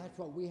 And that's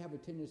what we have a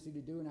tendency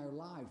to do in our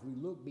lives. We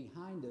look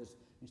behind us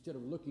instead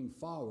of looking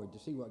forward to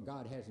see what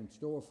God has in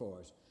store for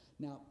us.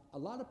 Now, a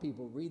lot of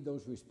people read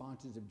those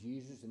responses of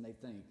Jesus and they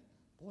think,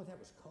 "Boy, that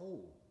was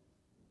cold.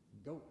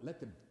 Go let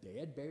the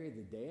dead bury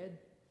the dead.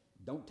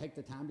 Don't take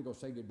the time to go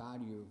say goodbye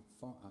to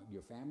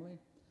your family."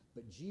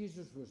 But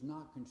Jesus was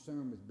not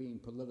concerned with being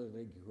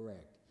politically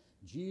correct.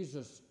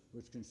 Jesus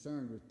was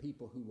concerned with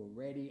people who were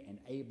ready and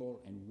able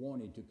and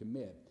wanted to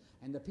commit.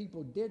 And the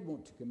people did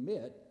want to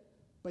commit,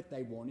 but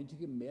they wanted to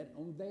commit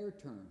on their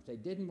terms. They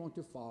didn't want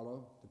to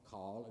follow the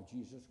call of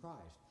Jesus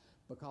Christ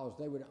because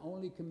they would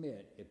only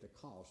commit if the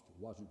cost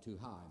wasn't too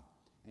high.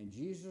 And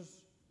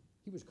Jesus,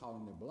 he was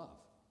calling their bluff.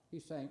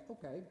 He's saying,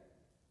 "Okay,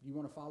 you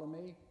want to follow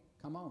me?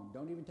 Come on.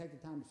 Don't even take the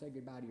time to say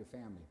goodbye to your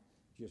family.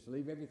 Just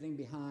leave everything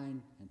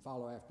behind and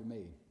follow after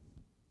me."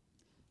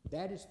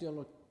 That is still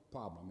a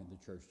problem in the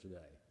church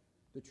today.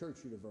 The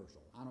church universal.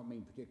 I don't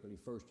mean particularly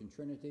First and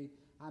Trinity.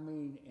 I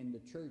mean in the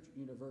church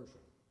universal.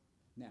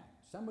 Now,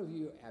 some of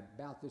you at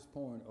about this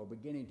point are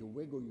beginning to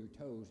wiggle your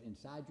toes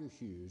inside your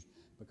shoes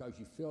because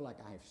you feel like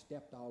I have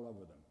stepped all over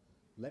them.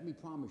 Let me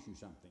promise you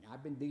something.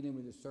 I've been dealing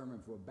with this sermon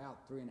for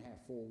about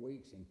 3.5, 4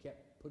 weeks and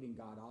kept putting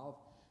God off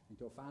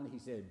until finally he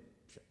said,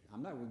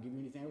 "I'm not going to give you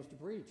anything else to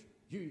preach.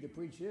 You either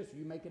preach this or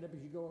you make it up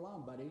as you go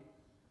along, buddy."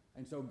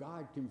 And so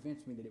God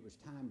convinced me that it was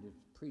time to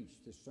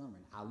preach this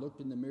sermon. I looked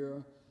in the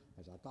mirror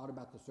as I thought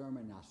about the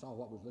sermon, and I saw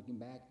what was looking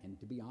back, and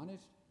to be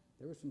honest,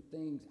 there were some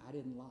things I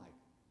didn't like.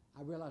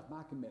 I realized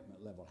my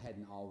commitment level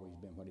hadn't always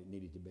been what it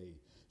needed to be.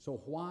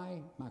 So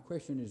my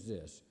question is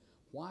this: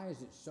 Why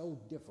is it so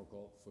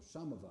difficult for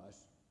some of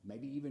us,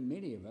 maybe even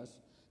many of us,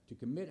 to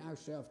commit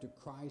ourselves to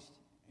Christ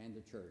and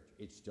the church?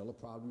 It's still a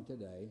problem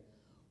today.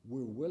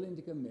 We're willing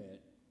to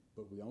commit,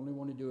 but we only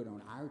want to do it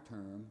on our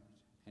terms,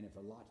 and if a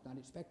lot's not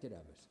expected of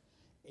us.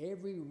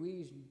 Every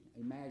reason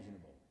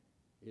imaginable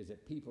is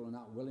that people are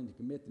not willing to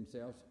commit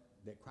themselves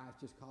that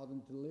Christ has called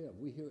them to live.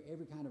 We hear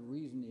every kind of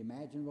reason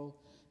imaginable,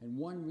 and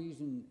one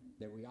reason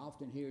that we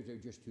often hear is they're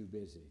just too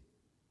busy.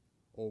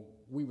 Or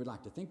we would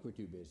like to think we're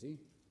too busy.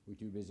 We're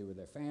too busy with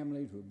our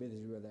families, we're busy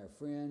with our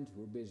friends,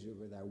 we're busy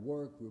with our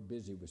work, we're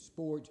busy with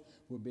sports,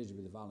 we're busy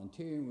with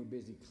volunteering, we're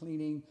busy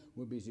cleaning,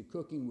 we're busy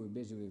cooking, we're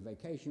busy with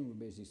vacation,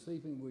 we're busy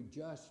sleeping, we're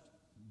just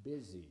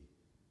busy.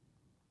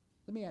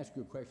 Let me ask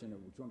you a question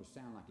that is going to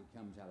sound like it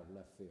comes out of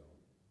left field.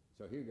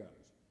 So here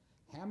goes.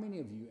 How many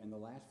of you in the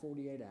last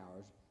 48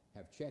 hours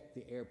have checked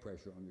the air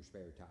pressure on your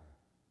spare tire?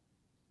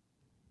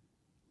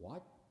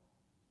 What?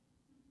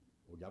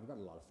 Well, y'all got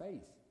a lot of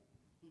faith.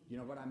 You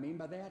know what I mean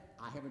by that?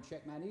 I haven't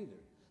checked mine either.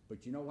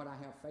 But you know what I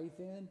have faith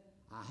in?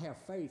 I have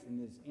faith in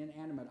this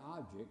inanimate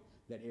object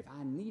that if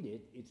I need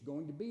it, it's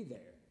going to be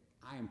there.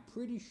 I am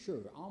pretty sure,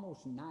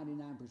 almost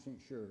 99%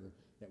 sure,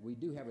 that we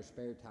do have a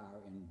spare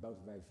tire in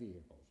both of our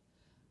vehicles.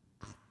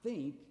 I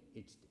think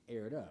it's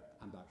aired up.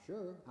 I'm not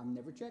sure. I've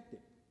never checked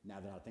it.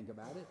 Now that I think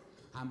about it,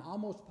 I'm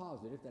almost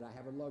positive that I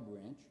have a lug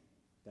wrench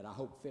that I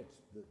hope fits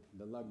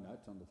the lug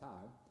nuts on the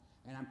tire,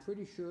 and I'm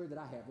pretty sure that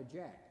I have a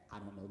jack. I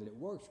don't know that it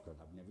works because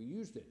I've never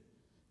used it.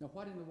 Now,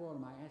 what in the world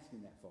am I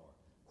asking that for?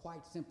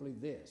 Quite simply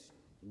this.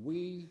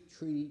 We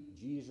treat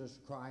Jesus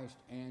Christ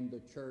and the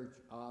church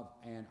of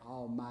an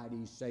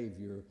almighty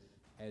Savior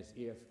as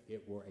if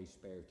it were a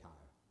spare tire.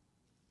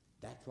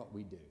 That's what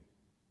we do.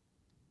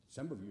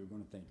 Some of you are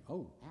going to think,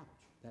 oh, ouch,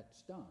 that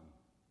stung.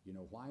 You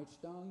know why it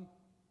stung?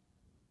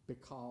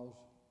 Because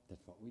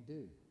that's what we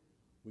do.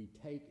 We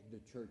take the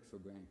church for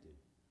granted.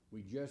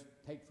 We just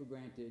take for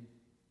granted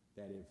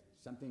that if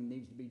something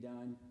needs to be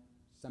done,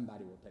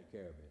 somebody will take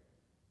care of it.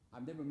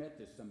 I've never met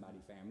this somebody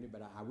family,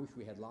 but I wish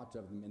we had lots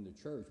of them in the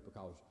church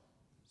because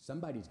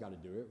somebody's got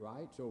to do it,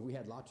 right? So if we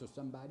had lots of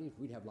somebodies,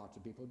 we'd have lots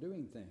of people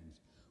doing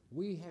things.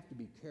 We have to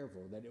be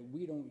careful that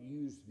we don't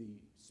use the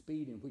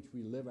speed in which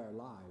we live our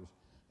lives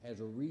as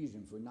a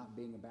reason for not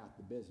being about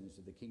the business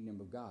of the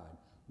kingdom of God.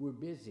 We're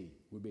busy.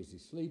 We're busy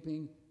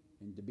sleeping,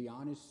 and to be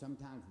honest,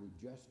 sometimes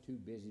we're just too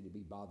busy to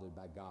be bothered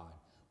by God.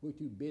 We're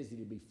too busy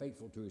to be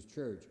faithful to His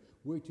church.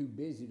 We're too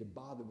busy to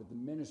bother with the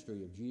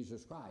ministry of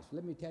Jesus Christ.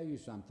 Let me tell you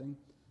something.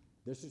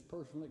 This is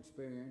personal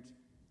experience.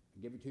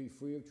 I give it to you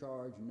free of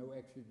charge, no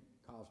extra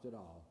cost at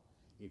all.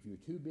 If you're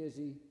too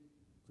busy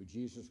for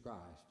Jesus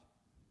Christ,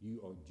 you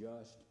are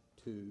just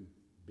too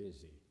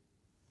busy.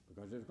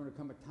 Because there's going to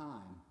come a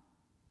time,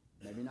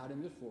 maybe not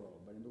in this world,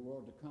 but in the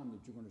world to come,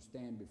 that you're going to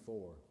stand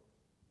before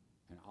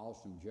an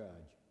awesome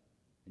judge.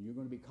 And you're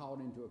going to be called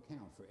into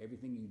account for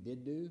everything you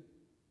did do,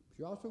 but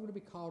you're also going to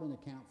be called into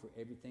account for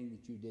everything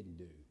that you didn't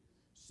do.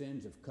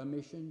 Sins of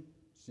commission,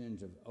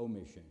 sins of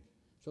omission.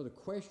 So the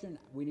question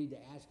we need to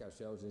ask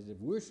ourselves is, if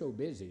we're so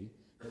busy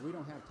that we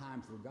don't have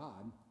time for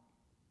God,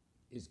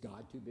 is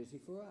God too busy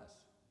for us?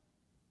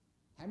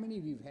 How many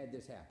of you have had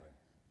this happen?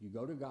 You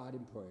go to God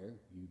in prayer,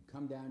 you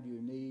come down to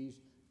your knees,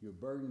 you're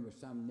burdened with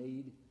some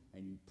need,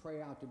 and you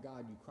pray out to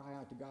God, you cry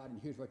out to God, and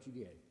here's what you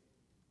get.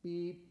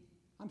 Beep.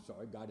 I'm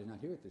sorry, God is not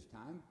here at this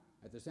time.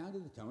 At the sound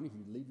of the tone, if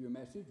you leave your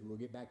message, we'll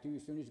get back to you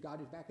as soon as God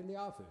is back in the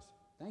office.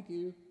 Thank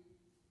you.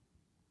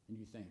 And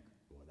you think,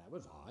 well, that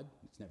was odd.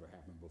 It's never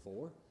happened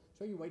before.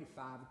 So you wait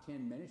 5 or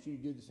 10 minutes, and you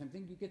do the same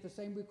thing, you get the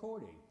same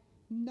recording.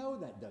 No,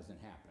 that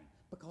doesn't happen,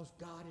 because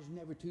God is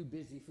never too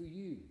busy for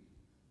you.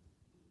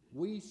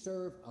 We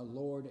serve a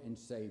Lord and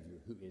Savior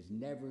who is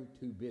never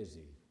too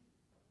busy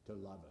to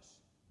love us,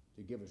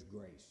 to give us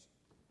grace,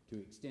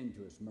 to extend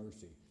to us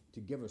mercy, to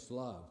give us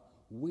love.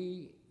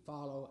 We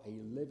follow a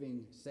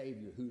living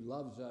Savior who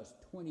loves us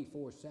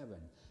 24/7,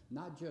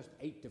 not just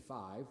 8 to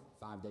 5,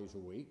 5 days a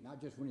week,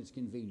 not just when it's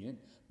convenient,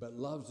 but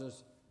loves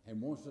us and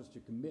wants us to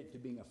commit to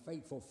being a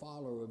faithful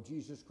follower of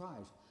Jesus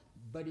Christ.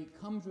 But it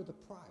comes with a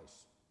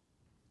price.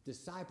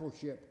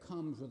 Discipleship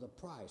comes with a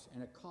price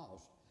and a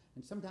cost.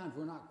 And sometimes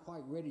we're not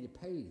quite ready to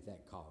pay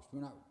that cost. We're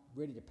not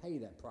ready to pay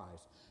that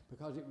price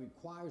because it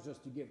requires us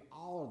to give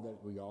all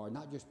that we are,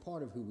 not just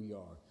part of who we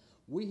are.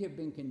 We have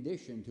been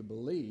conditioned to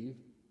believe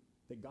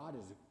that God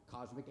is a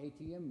cosmic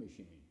ATM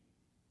machine.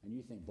 And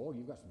you think, boy,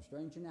 you've got some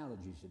strange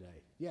analogies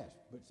today. Yes,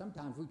 but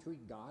sometimes we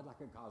treat God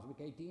like a cosmic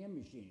ATM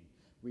machine.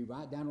 We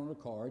write down on a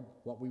card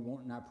what we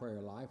want in our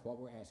prayer life, what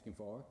we're asking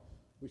for.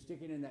 We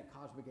stick it in that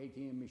cosmic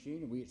ATM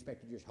machine, and we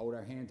expect to just hold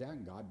our hands out,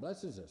 and God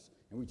blesses us.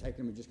 And we take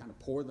them and just kind of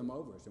pour them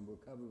over us, and we're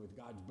covered with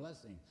God's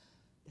blessing.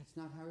 That's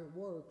not how it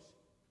works.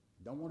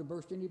 Don't want to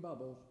burst any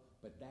bubbles,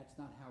 but that's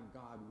not how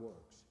God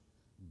works.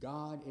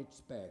 God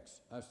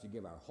expects us to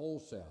give our whole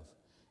self,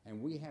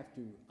 and we have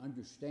to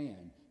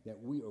understand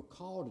that we are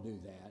called to do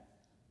that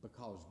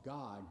because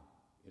God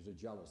is a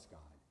jealous God.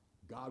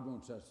 God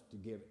wants us to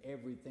give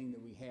everything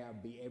that we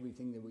have, be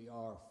everything that we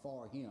are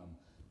for Him.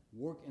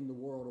 Work in the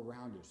world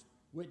around us.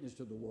 witness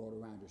to the world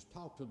around us,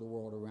 talk to the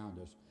world around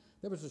us.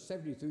 There was a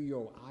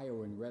 73-year-old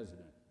Iowan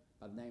resident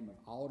by the name of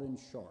Alden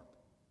Sharp.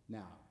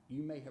 Now,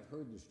 you may have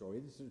heard the story.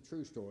 This is a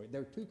true story.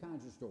 There are two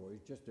kinds of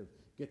stories, just to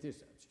get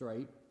this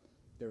straight.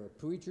 There are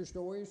preacher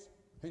stories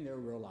and there are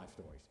real-life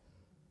stories.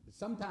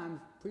 Sometimes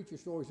preacher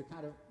stories are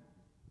kind of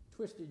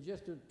twisted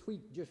just to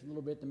tweak just a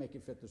little bit to make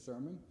it fit the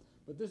sermon.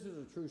 But this is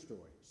a true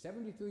story.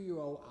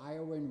 73-year-old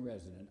Iowan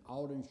resident,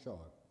 Alden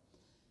Sharp.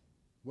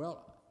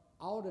 Well,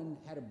 Alden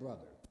had a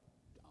brother,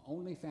 the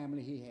only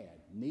family he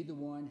had. Neither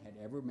one had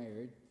ever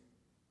married.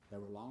 They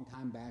were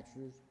longtime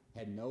bachelors,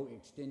 had no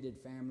extended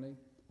family,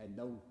 had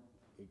no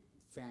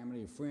family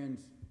or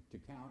friends to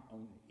count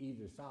on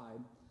either side.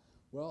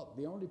 Well,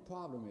 the only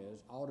problem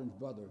is Alden's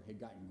brother had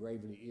gotten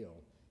gravely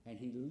ill, and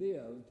he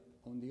lived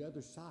on the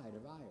other side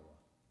of Iowa.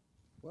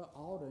 Well,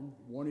 Alden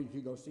wanted to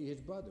go see his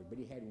brother, but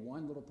he had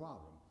one little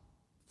problem.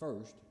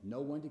 First,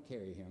 no one to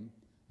carry him,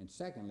 and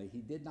secondly,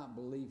 he did not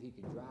believe he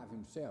could drive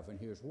himself, and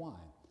here's why.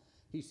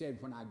 He said,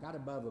 when I got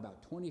above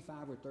about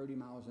 25 or 30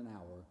 miles an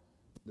hour,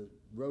 the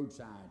road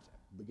signs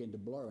began to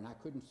blur, and I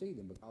couldn't see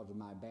them because of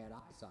my bad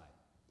eyesight.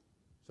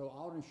 So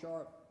Alden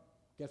Sharp,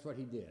 guess what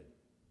he did?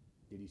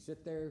 Did he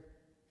sit there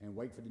and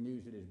wait for the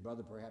news that his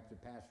brother perhaps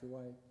had passed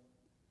away?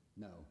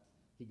 No.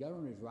 He got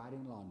on his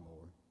riding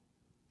lawnmower,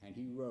 and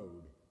he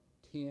rode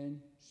 10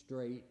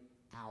 straight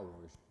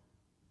hours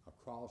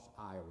across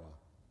Iowa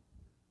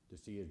to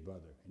see his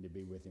brother and to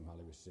be with him while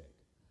he was sick.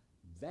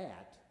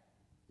 That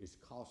is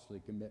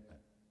costly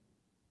commitment.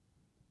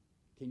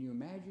 Can you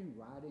imagine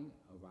riding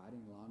a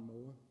riding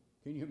lawnmower?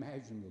 Can you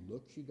imagine the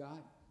looks you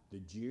got, the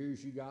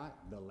jeers you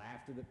got, the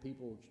laughter that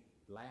people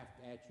laughed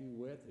at you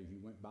with as you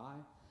went by?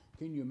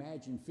 Can you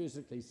imagine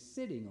physically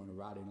sitting on a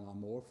riding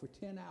lawnmower for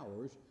 10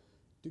 hours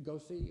to go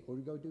see or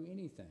to go do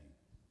anything?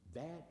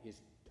 That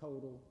is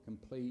total,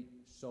 complete,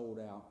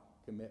 sold-out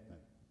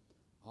commitment.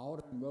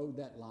 Alden rode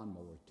that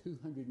lawnmower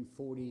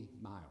 240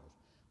 miles.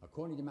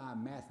 According to my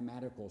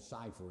mathematical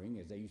ciphering,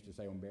 as they used to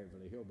say on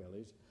Beverly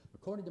Hillbillies,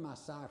 according to my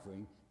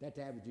ciphering, that's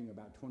averaging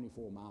about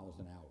 24 miles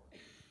an hour.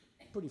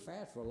 Pretty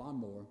fast for a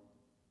lawnmower.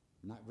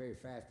 Not very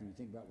fast when you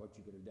think about what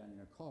you could have done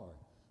in a car.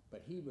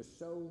 But he was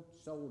so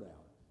sold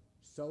out,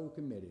 so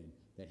committed,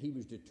 that he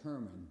was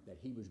determined that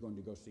he was going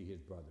to go see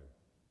his brother.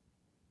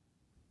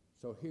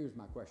 So here's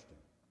my question.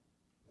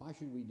 Why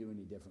should we do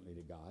any differently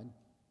to God?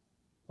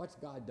 What's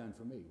God done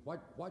for me?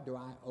 What do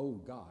I owe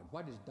God?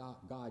 What has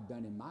God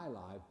done in my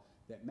life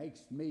that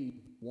makes me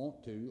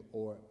want to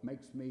or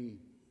makes me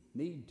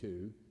need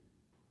to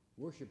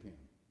worship him?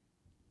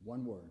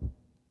 One word: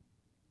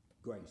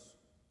 grace.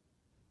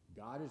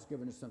 God has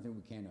given us something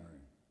we can't earn,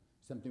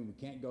 something we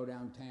can't go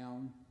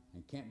downtown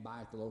and can't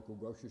buy at the local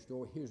grocery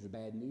store. Here's the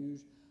bad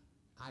news.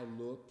 I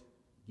looked.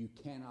 You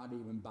cannot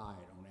even buy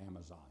it on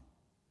Amazon.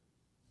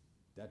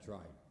 That's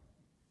right.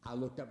 I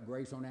looked up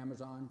grace on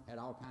Amazon, had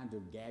all kinds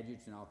of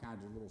gadgets and all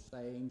kinds of little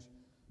sayings,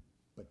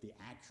 but the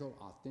actual,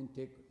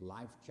 authentic,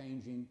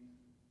 life-changing,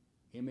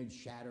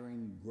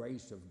 image-shattering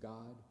grace of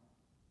God,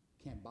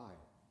 can't buy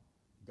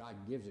it. God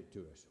gives it to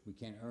us. We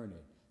can't earn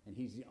it. And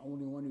he's the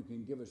only one who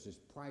can give us this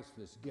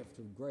priceless gift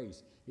of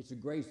grace. It's a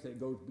grace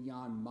that goes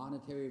beyond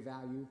monetary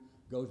value,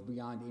 goes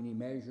beyond any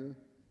measure.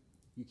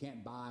 You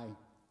can't buy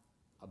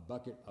a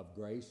bucket of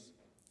grace.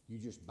 You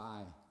just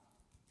try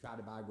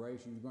to buy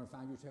grace, and you're going to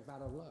find yourself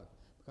out of luck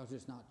because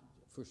it's not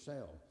for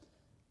sale.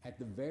 At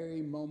the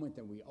very moment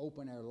that we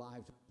open our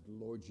lives to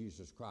the Lord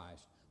Jesus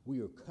Christ,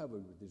 we are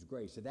covered with his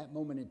grace. At that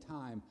moment in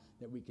time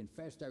that we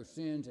confessed our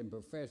sins and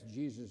professed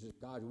Jesus as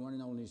God's one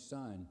and only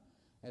Son,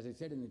 as I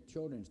said in the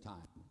children's time,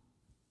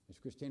 as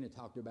Christina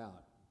talked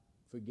about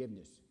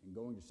forgiveness and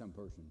going to some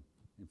person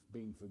and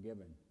being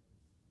forgiven,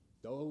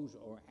 those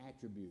are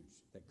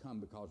attributes that come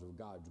because of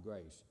God's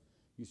grace.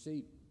 You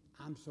see,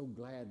 I'm so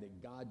glad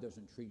that God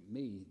doesn't treat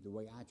me the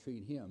way I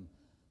treat him,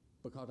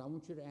 because I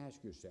want you to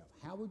ask yourself,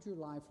 how would your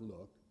life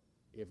look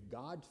if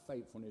God's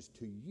faithfulness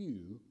to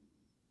you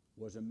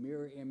was a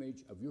mirror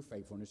image of your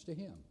faithfulness to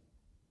him?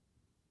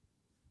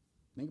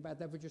 Think about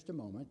that for just a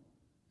moment.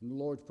 And the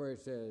Lord's Prayer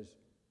says,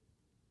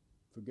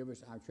 forgive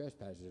us our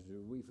trespasses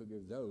as we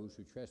forgive those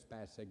who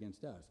trespass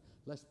against us.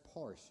 Let's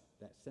parse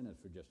that sentence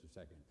for just a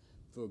second.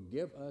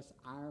 Forgive us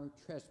our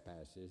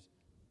trespasses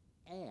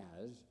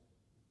as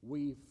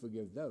we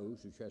forgive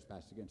those who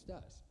trespass against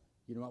us.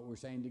 You know what we're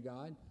saying to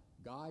God?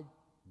 God,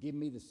 give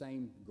me the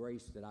same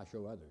grace that I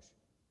show others.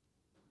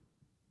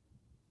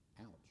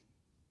 Ouch.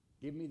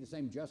 Give me the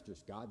same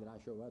justice, God, that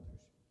I show others.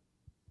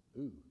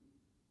 Ooh.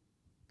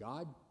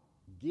 God,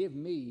 give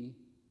me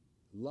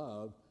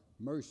love,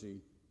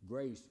 mercy,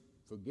 grace,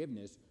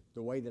 forgiveness,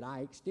 the way that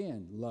I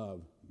extend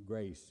love,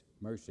 grace,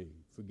 mercy,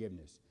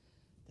 forgiveness.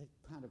 That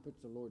kind of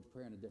puts the Lord's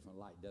Prayer in a different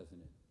light, doesn't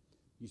it?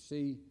 You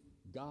see,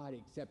 God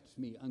accepts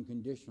me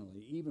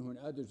unconditionally, even when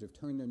others have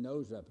turned their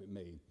nose up at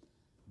me.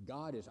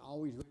 God is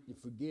always ready to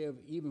forgive,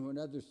 even when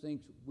others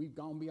think we've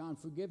gone beyond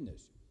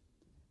forgiveness.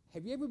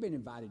 Have you ever been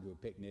invited to a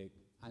picnic?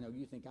 I know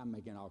you think I'm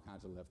making all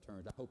kinds of left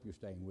turns. I hope you're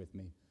staying with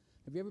me.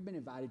 Have you ever been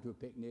invited to a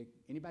picnic?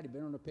 Anybody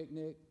been on a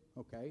picnic?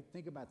 Okay,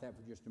 think about that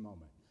for just a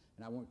moment.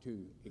 And I want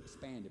to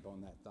expand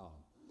upon that thought.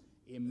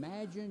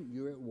 Imagine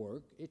you're at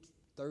work. It's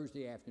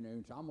Thursday afternoon.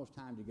 It's almost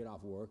time to get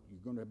off work.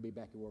 You're going to be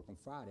back at work on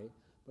Friday.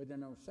 But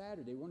then on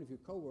Saturday, one of your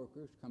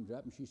coworkers comes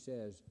up and she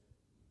says,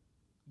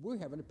 we're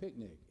having a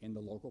picnic in the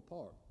local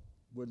park.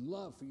 Would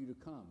love for you to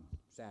come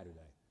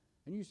Saturday.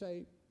 And you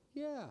say,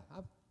 yeah,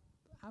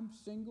 I'm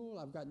single.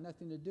 I've got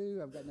nothing to do.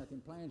 I've got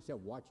nothing planned except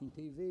watching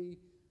TV.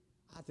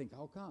 I think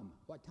I'll come.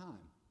 What time?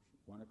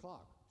 1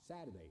 o'clock,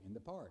 Saturday, in the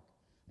park.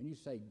 And you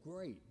say,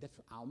 great,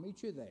 I'll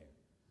meet you there.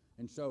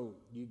 And so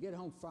you get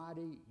home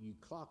Friday, you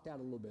clocked out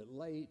a little bit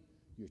late,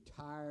 you're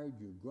tired,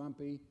 you're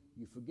grumpy,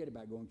 you forget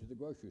about going to the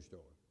grocery store.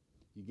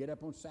 You get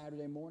up on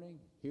Saturday morning,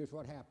 here's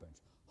what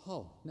happens.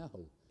 Oh, no,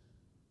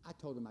 I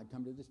told them I'd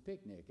come to this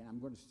picnic, and I'm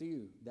going to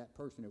see that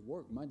person at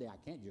work Monday. I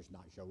can't just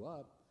not show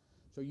up.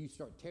 So you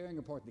start tearing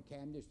apart the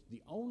cabinets.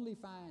 The only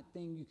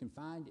thing you can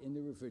find in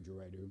the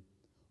refrigerator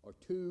are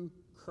 2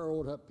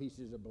 curled up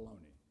pieces of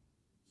bologna.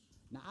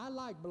 Now, I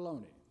like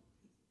bologna,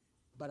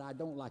 but I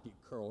don't like it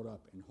curled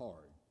up and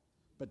hard.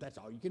 But that's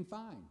all you can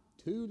find.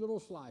 2 little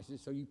slices,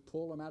 so you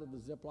pull them out of the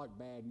Ziploc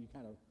bag and you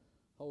kind of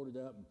hold it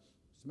up and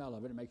smell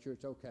of it and make sure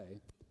it's okay.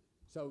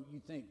 So you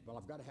think, well,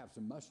 I've got to have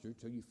some mustard.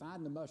 So you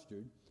find the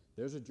mustard.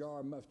 There's a jar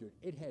of mustard.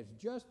 It has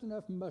just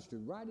enough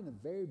mustard right in the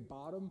very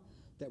bottom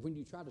that when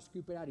you try to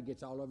scoop it out, it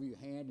gets all over your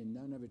hand and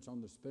none of it's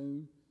on the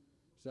spoon.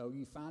 So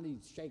you finally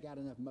shake out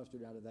enough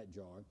mustard out of that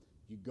jar.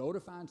 You go to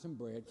find some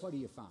bread. What do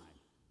you find?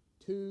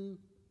 2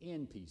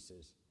 end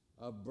pieces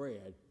of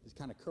bread that's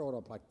kind of curled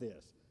up like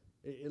this.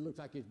 It looks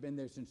like it's been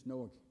there since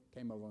Noah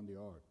came over on the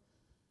ark.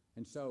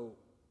 And so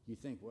you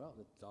think, well,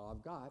 that's all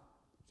I've got.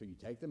 So you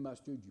take the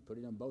mustard, you put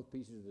it on both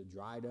pieces of the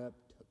dried up,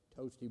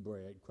 toasty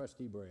bread,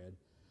 crusty bread,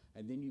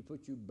 and then you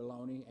put your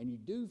bologna, and you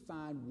do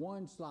find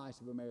 1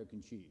 slice of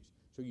American cheese.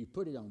 So you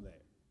put it on there.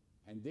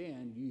 And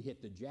then you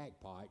hit the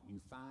jackpot.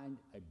 You find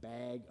a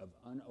bag of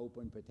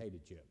unopened potato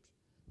chips.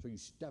 So you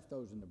stuff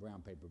those in the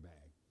brown paper bag.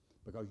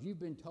 Because you've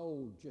been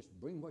told, just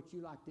bring what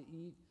you like to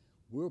eat.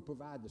 We'll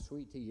provide the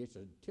sweet tea. It's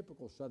a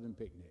typical Southern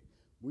picnic.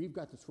 We've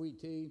got the sweet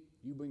tea.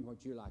 You bring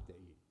what you like to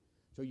eat.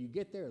 So you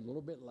get there a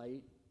little bit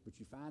late, but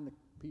you find the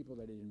people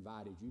that had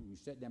invited you. You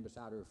sit down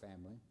beside her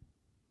family,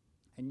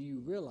 and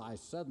you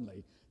realize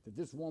suddenly that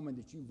this woman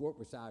that you've worked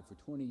beside for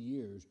 20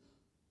 years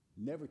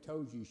never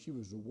told you she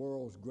was the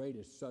world's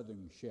greatest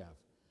Southern chef.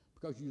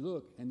 Because you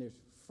look, and there's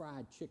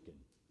fried chicken,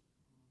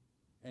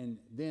 and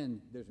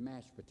then there's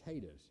mashed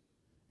potatoes,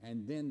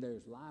 and then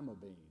there's lima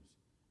beans.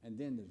 And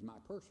then there's my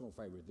personal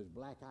favorite, there's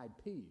black-eyed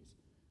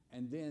peas.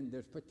 And then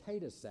there's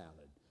potato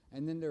salad.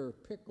 And then there are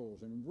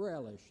pickles and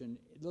relish, and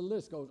the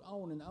list goes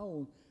on.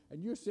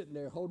 And you're sitting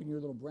there holding your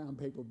little brown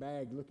paper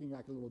bag, looking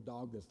like a little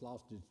dog that's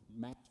lost its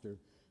master.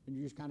 And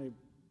you just kind of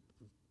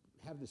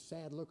have this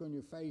sad look on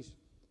your face.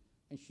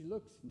 And she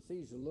looks and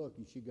sees the look,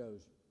 and she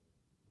goes,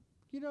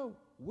 you know,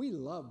 we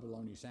love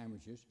bologna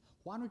sandwiches.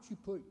 Why don't you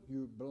put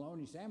your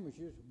bologna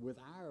sandwiches with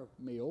our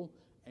meal,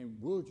 and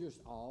we'll just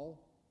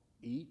all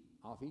eat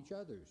off each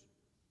other's.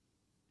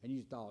 And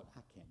you thought,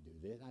 I can't do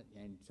this.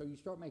 And so you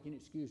start making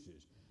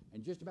excuses.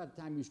 And just about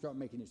the time you start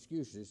making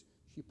excuses,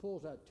 she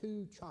pulls out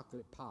 2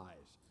 chocolate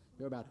pies.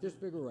 They're about this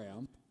big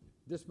around,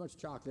 this much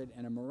chocolate,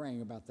 and a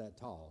meringue about that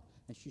tall.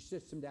 And she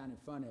sits them down in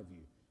front of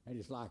you. And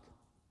it's like,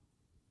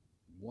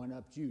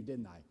 one-upped you,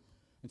 didn't I?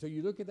 And so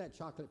you look at that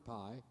chocolate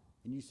pie,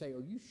 and you say,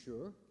 are you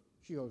sure?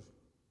 She goes,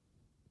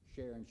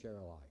 share and share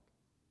alike.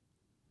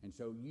 And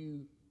so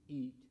you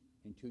eat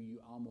until you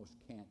almost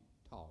can't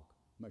talk,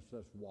 much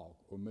less walk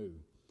or move.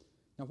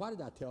 Now, why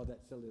did I tell that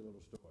silly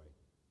little story?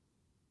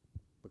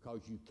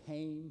 Because you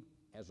came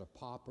as a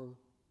pauper,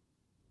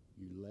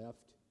 you left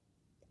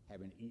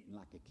having eaten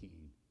like a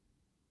king.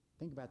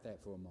 Think about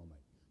that for a moment.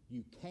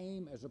 You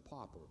came as a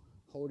pauper,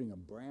 holding a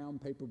brown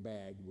paper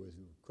bag with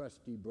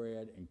crusty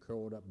bread and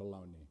curled up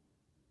bologna.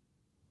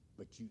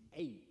 But you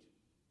ate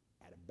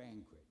at a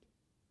banquet.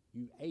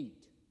 You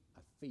ate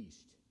a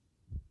feast.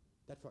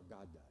 That's what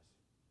God does.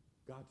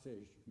 God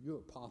says, you're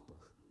a pauper.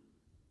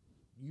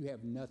 You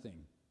have nothing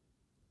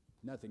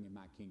in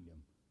my kingdom.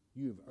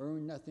 You have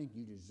earned nothing.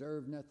 You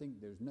deserve nothing.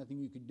 There's nothing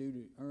you could do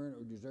to earn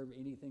or deserve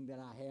anything that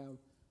I have.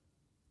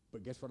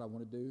 But guess what I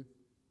want to do?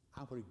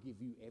 I want to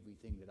give you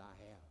everything that I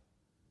have.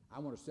 I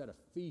want to set a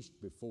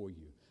feast before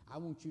you. I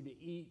want you to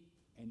eat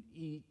and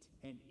eat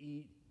and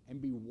eat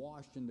and be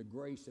washed in the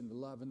grace and the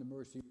love and the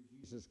mercy of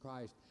Jesus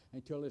Christ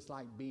until it's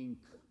like being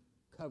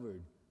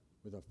covered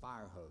with a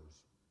fire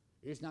hose.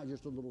 It's not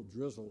just a little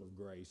drizzle of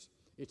grace.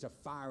 It's a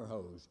fire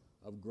hose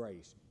of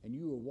grace. And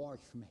you are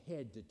washed from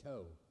head to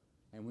toe.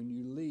 And when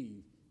you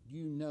leave,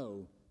 you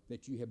know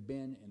that you have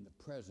been in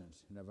the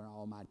presence of an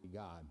almighty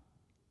God.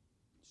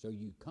 So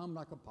you come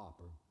like a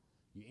pauper.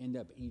 You end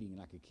up eating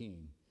like a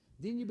king.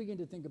 Then you begin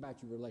to think about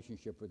your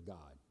relationship with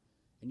God.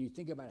 And you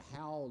think about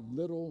how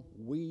little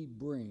we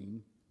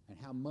bring and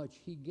how much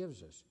he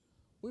gives us.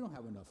 We don't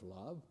have enough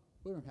love.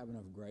 We don't have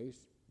enough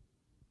grace.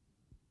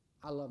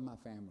 I love my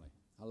family.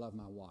 I love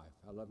my wife.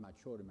 I love my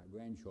children, my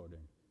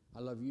grandchildren. I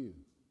love you.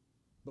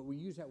 But we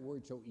use that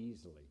word so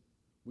easily.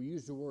 We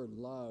use the word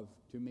love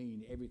to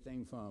mean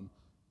everything from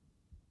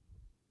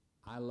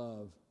I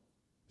love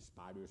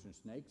spiders and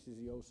snakes, as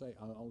the old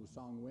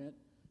song went,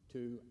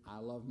 to I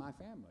love my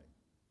family.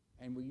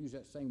 And we use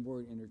that same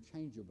word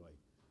interchangeably.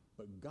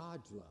 But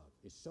God's love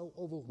is so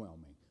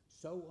overwhelming,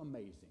 so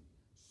amazing,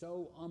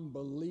 so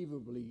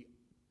unbelievably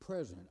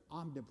present,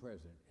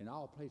 omnipresent, in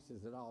all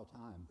places at all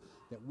times,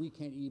 that we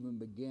can't even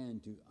begin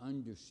to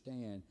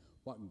understand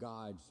what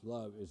God's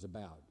love is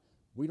about.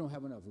 We don't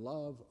have enough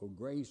love or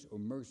grace or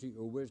mercy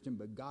or wisdom,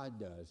 but God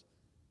does.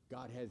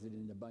 God has it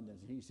in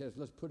abundance. And he says,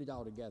 let's put it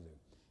all together.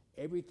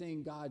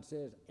 Everything God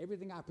says,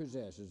 everything I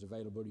possess is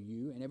available to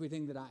you, and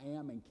everything that I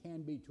am and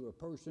can be to a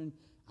person,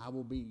 I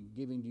will be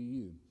giving to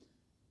you.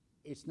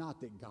 It's not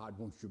that God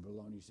wants your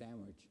bologna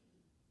sandwich.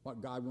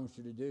 What God wants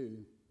you to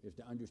do is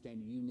to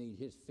understand you need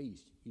his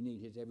feast. You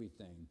need his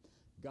everything.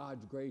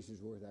 God's grace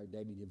is worth our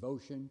daily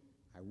devotion,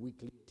 our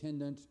weekly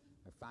attendance,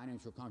 our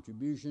financial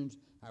contributions,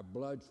 our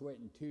blood, sweat,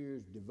 and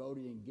tears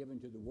devoted and given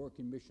to the work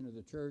and mission of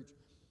the church.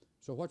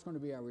 So what's going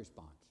to be our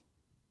response?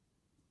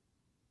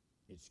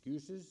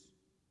 Excuses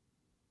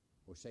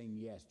or saying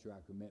yes to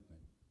our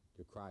commitment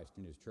to Christ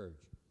and his church?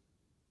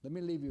 Let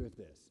me leave you with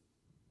this.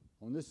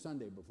 On this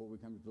Sunday, before we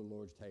come to the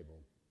Lord's table,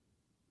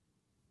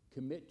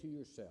 commit to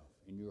yourself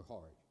in your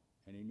heart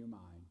and in your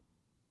mind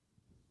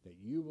that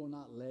you will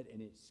not let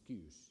an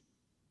excuse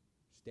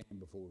stand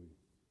before you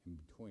and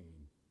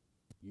between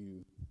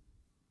you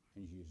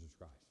and Jesus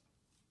Christ.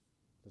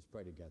 Let's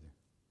pray together.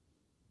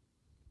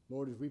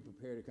 Lord, as we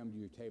prepare to come to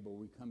your table,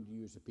 we come to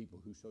you as a people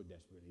who so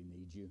desperately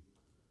need you.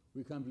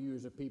 We come to you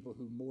as a people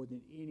who more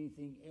than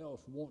anything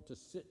else want to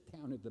sit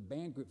down at the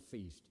banquet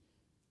feast,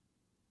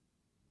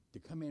 to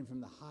come in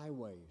from the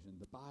highways and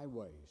the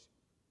byways,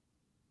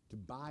 to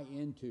buy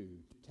into,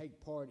 to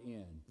take part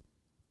in,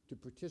 to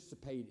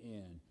participate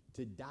in,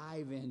 to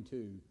dive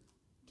into,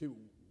 to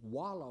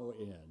wallow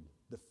in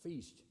the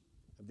feast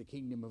of the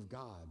kingdom of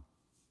God.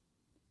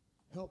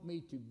 Help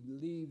me to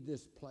leave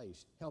this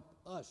place. Help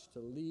us to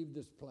leave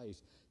this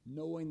place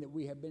knowing that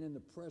we have been in the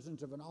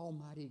presence of an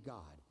almighty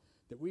God,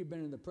 that we've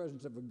been in the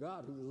presence of a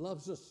God who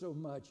loves us so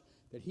much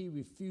that he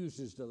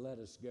refuses to let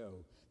us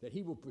go, that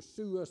he will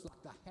pursue us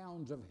like the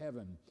hounds of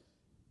heaven,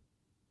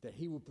 that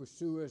he will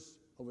pursue us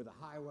over the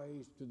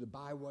highways, through the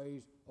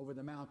byways, over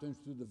the mountains,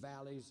 through the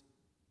valleys,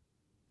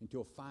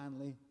 until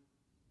finally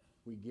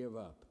we give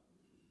up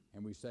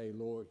and we say,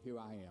 Lord, here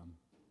I am.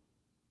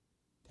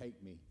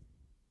 Take me.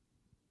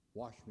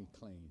 Wash me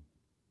clean.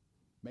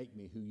 Make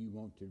me who you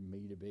want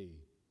me to be.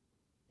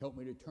 Help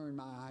me to turn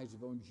my eyes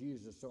upon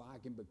Jesus so I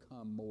can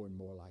become more and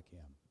more like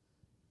him.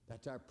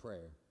 That's our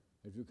prayer.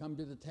 As we come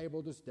to the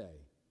table this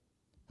day,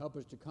 help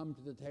us to come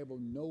to the table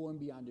knowing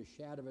beyond a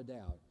shadow of a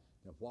doubt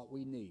that what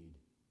we need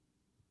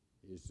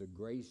is the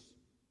grace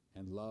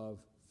and love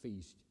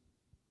feast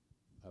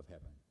of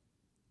heaven.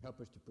 Help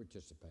us to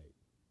participate.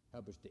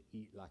 Help us to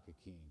eat like a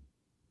king.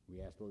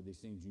 We ask, Lord, these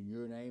things in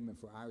your name and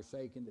for our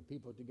sake, and the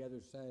people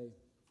together say,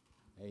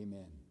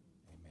 amen.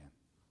 Amen.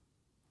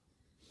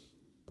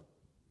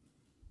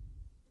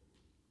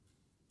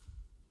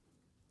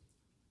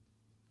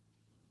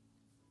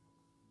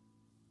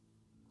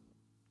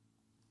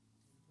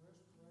 In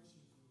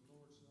preparation for the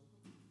Lord's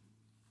Supper,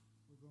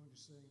 we're going to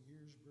sing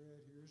Here's Bread,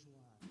 Here's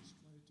Wine. It's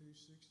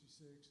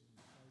 2266 and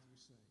Faith We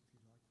Sing, if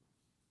you'd like to.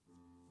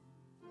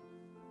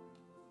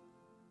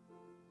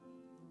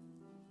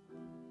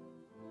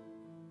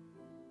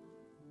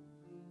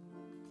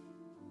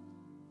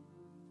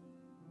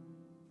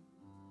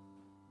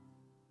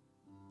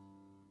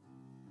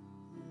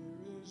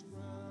 Here is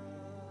bread,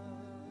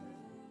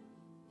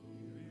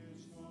 here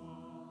is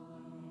wine.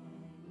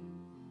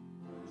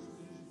 Christ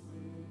is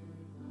with us, he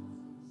is with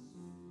us.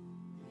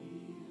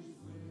 Break the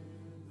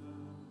bread,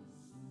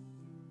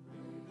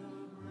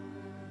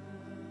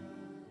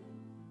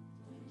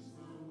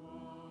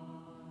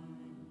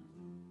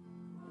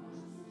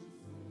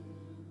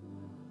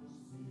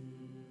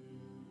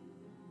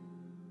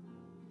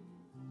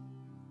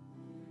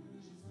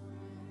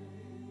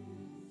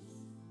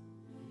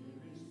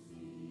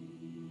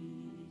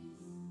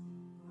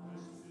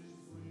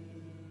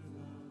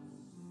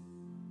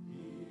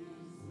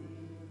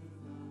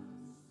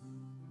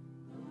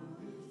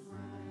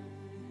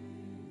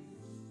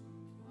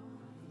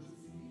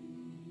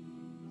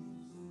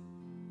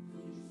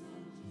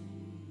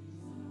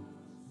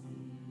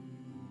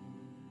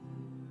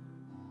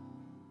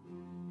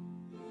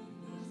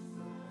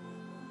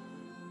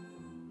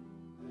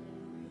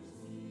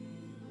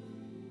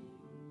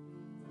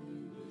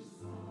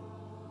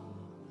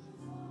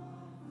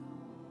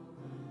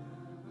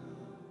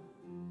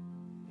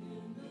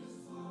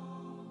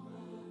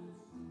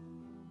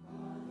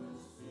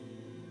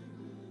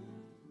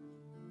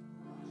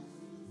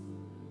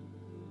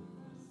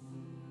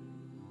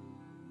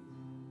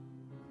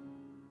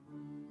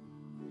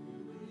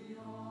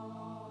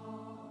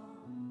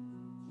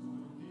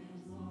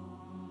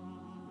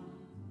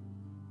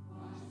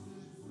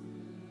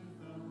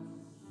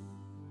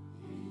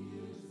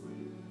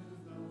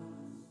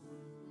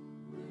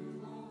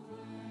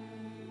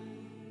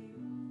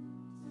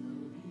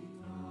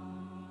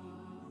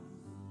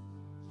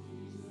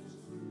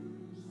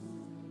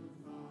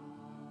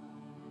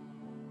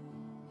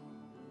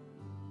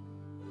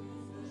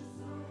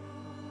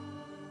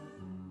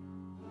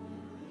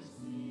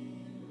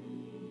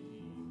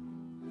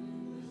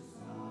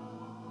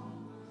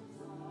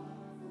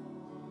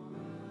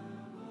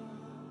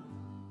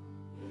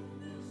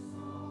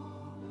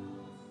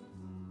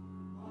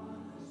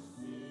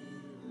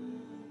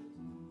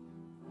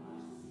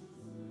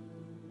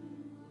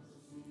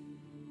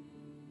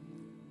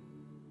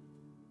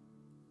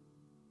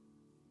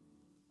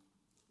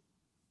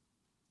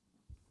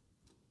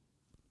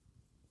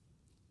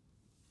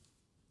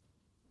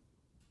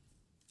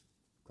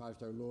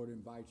 Christ our Lord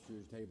invites to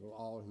his table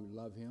all who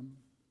love him,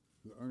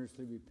 who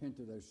earnestly repent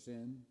of their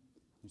sin,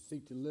 and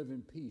seek to live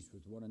in peace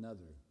with one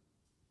another.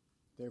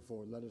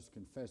 Therefore, let us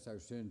confess our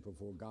sins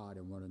before God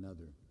and one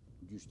another.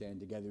 Would you stand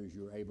together as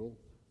you are able?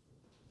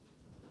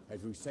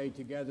 As we say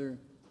together,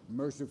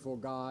 merciful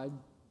God,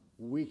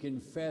 we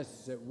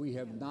confess that we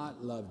have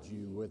not loved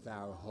you with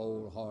our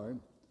whole heart.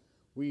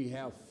 We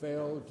have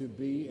failed to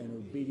be an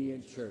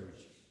obedient church.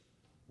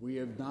 We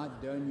have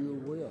not done your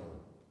will.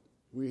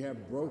 We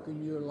have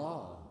broken your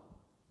law.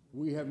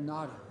 We have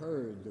not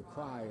heard the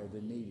cry of the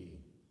needy.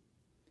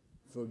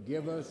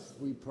 Forgive us,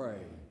 we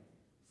pray.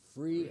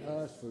 Free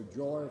us for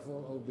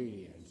joyful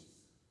obedience.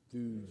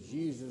 Through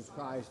Jesus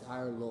Christ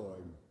our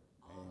Lord.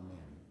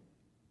 Amen.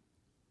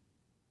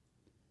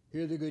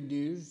 Hear the good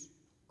news.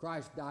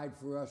 Christ died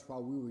for us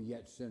while we were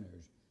yet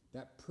sinners.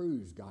 That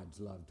proves God's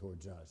love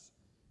towards us.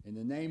 In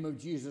the name of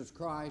Jesus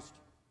Christ,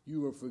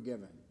 you are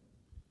forgiven.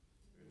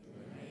 In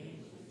the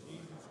name of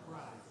Jesus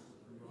Christ,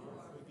 you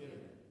are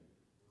forgiven.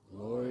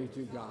 Glory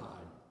to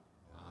God.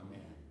 Amen.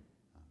 Amen.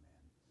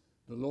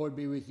 The Lord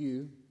be with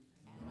you.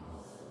 And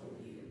also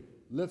with you.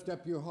 Lift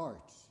up your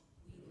hearts.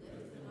 We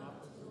lift them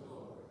up to the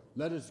Lord.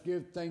 Let us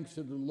give thanks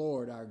to the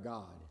Lord our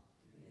God.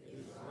 It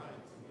is right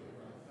to give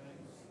our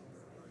thanks and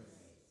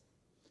praise.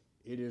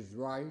 It is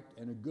right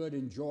and a good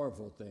and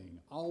joyful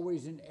thing,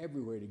 always and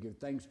everywhere to give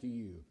thanks to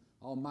you,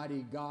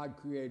 Almighty God,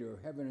 creator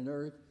of heaven and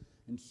earth.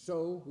 And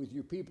so, with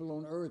your people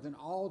on earth and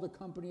all the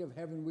company of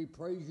heaven, we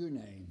praise your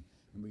name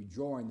and we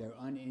join their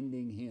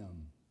unending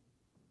hymn.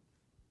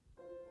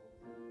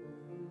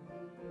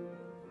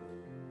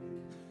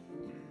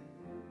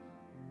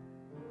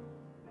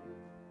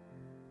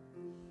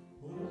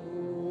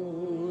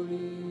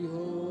 Holy,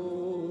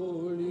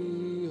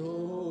 holy,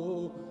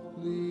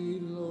 holy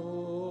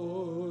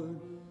Lord,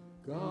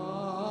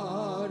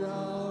 God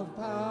of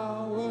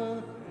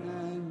power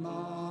and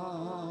might,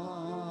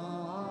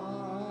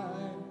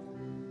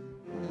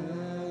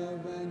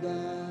 heaven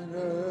and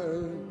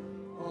earth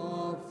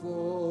are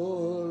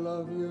full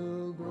of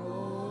your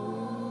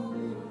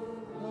glory,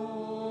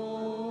 glory.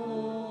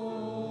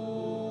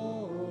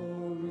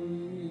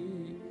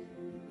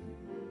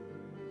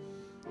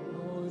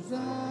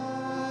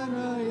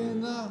 Hosanna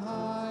in the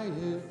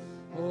highest,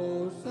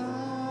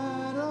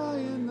 Hosanna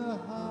in the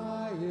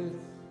highest,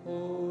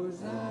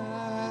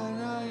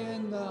 Hosanna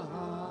in the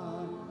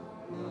highest.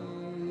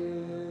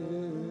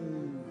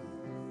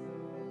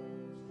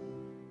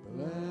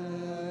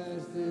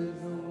 Blessed is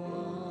the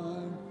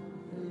one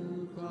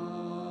who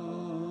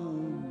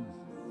comes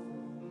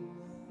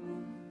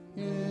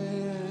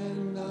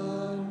in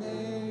the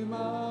name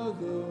of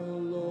the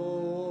Lord.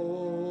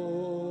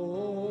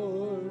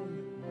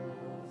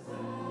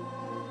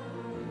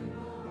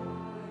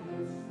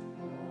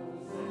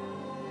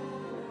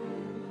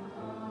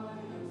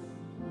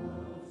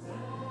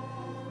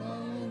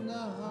 In the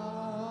highest.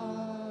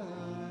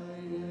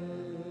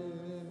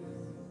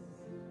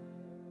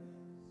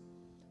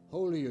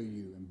 Holy are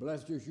you, and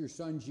blessed is your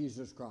Son,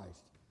 Jesus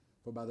Christ.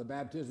 For by the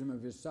baptism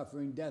of his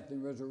suffering, death,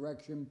 and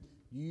resurrection,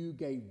 you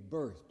gave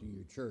birth to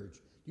your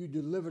church. You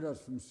delivered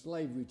us from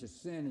slavery to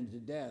sin and to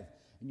death,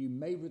 and you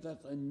made with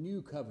us a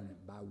new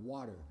covenant by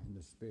water and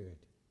the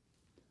Spirit.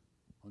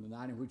 On the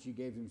night in which he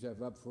gave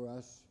himself up for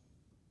us,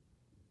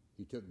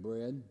 he took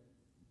bread,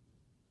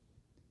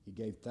 he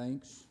gave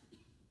thanks,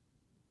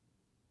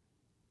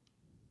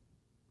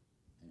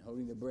 and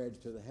holding the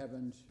bread to the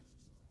heavens,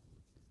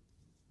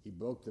 he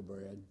broke the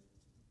bread,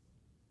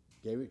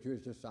 gave it to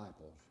his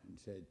disciples, and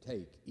said,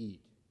 "Take,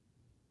 eat.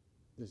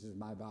 This is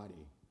my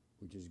body,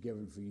 which is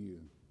given for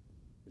you.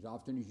 As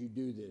often as you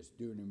do this,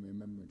 do it in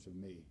remembrance of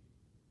me."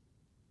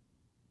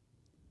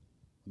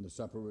 When the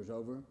supper was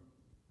over,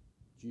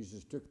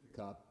 Jesus took the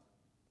cup,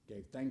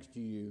 gave thanks to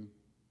you,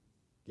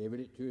 gave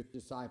it to his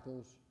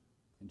disciples,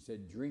 and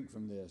said, "Drink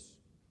from this,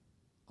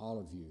 all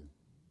of you.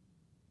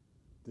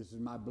 This is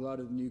my blood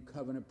of the new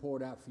covenant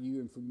poured out for you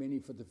and for many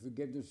for the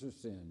forgiveness of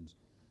sins.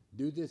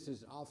 Do this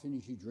as often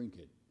as you drink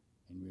it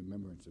in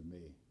remembrance of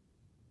me."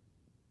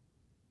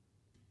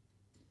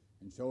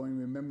 And so in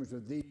remembrance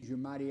of these, your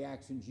mighty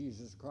acts in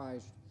Jesus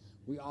Christ,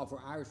 we offer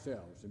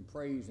ourselves in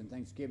praise and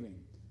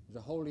thanksgiving as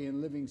a holy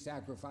and living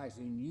sacrifice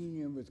in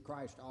union with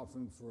Christ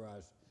offering for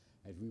us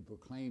as we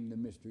proclaim the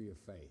mystery of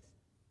faith.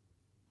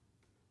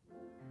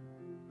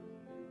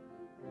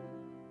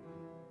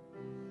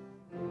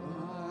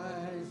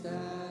 Christ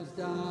has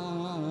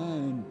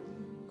died,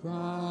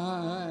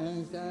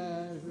 Christ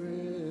has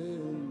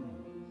risen,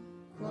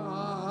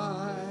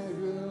 Christ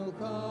will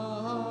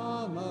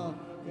come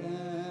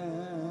again.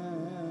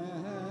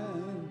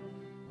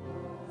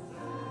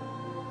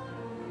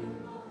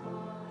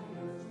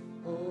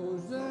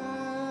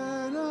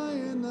 Hosanna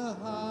in the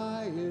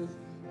highest,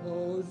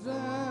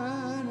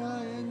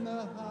 Hosanna in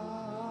the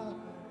highest.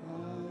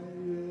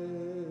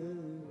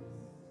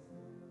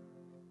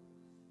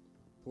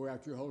 Pour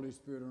out your Holy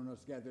Spirit on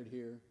us gathered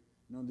here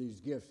and on these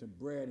gifts of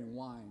bread and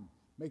wine.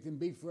 Make them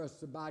be for us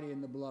the body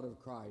and the blood of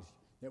Christ,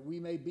 that we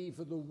may be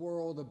for the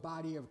world the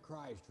body of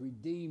Christ,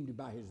 redeemed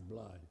by his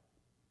blood.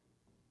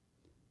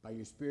 By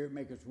your Spirit,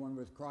 make us one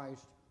with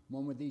Christ,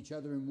 one with each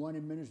other, and one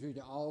in ministry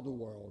to all the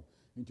world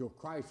until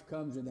Christ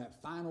comes in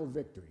that final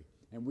victory.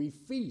 And we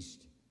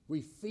feast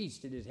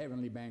at his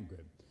heavenly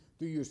banquet.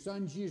 Through your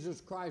Son, Jesus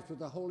Christ, with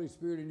the Holy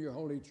Spirit in your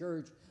holy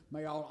church,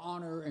 may all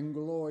honor and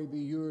glory be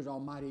yours,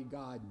 Almighty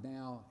God,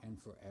 now and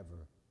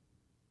forever.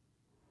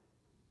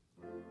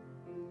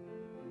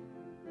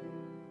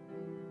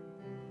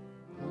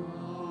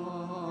 Amen.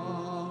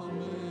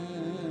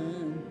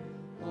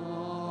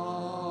 Amen.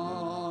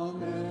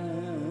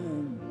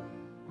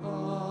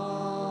 Amen.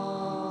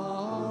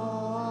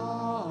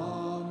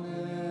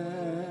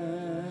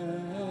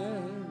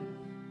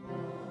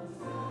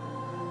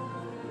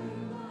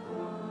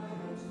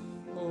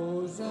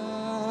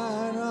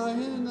 Hosanna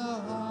in the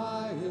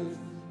highest.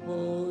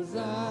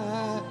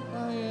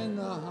 Hosanna in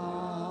the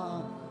highest.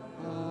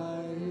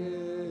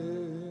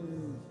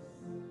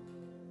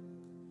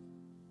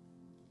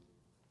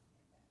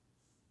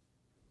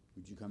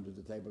 Would you come to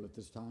the table at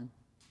this time?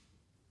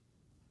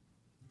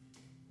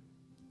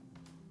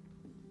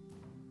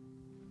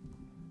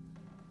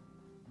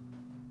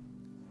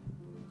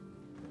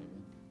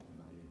 The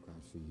body of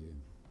Christ for you.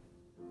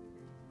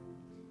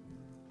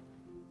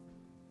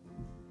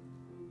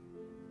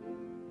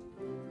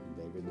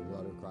 David, the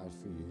blood of Christ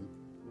for you.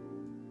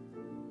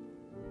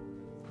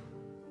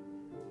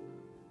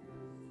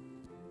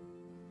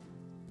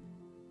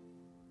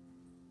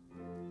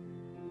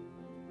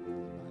 The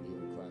body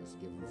of Christ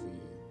given for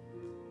you.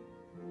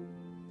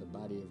 The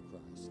body of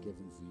Christ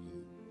given for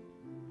you.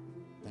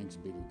 Thanks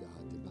be to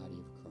God, the body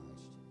of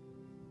Christ.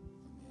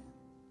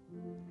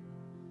 Amen.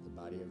 The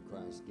body of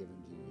Christ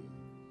given to you.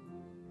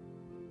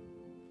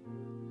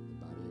 The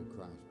body of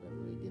Christ,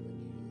 Beverly, given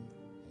to you.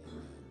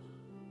 Amen.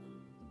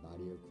 The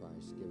body of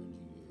Christ given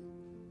to you.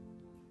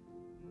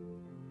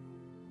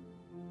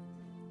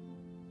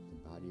 The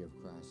body of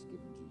Christ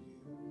given to you.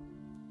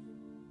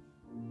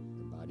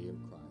 The body of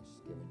Christ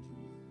given to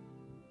you.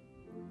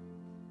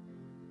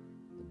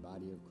 The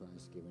body of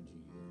Christ given to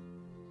you.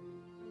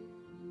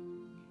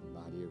 The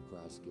body of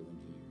Christ given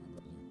to you, my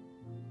brother.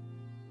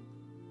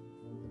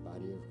 The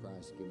body of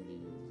Christ given to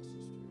you, my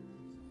sister.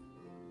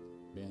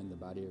 Ben, the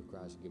body of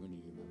Christ given to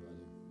you, my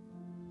brother.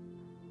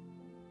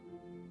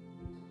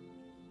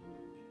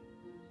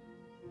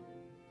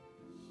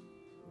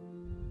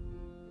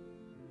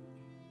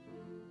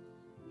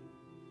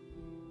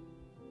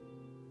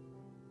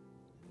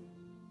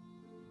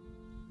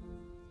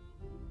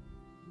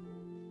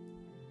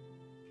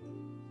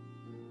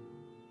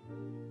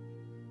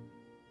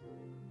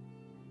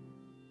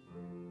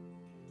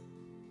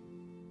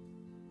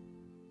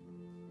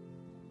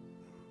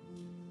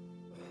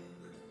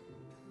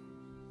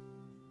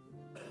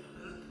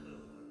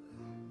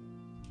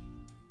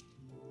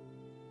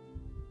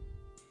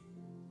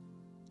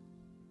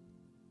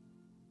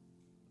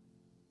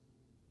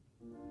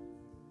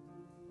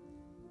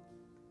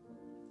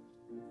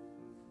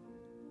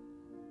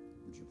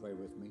 Would you pray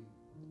with me?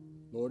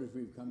 Lord, as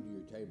we've come to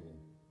your table,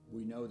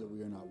 we know that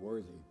we are not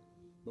worthy,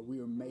 but we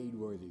are made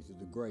worthy through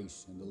the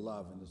grace and the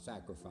love and the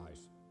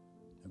sacrifice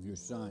of your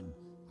Son,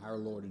 our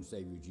Lord and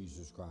Savior,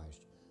 Jesus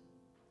Christ.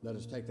 Let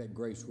us take that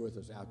grace with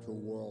us out to a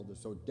world that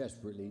so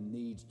desperately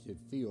needs to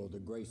feel the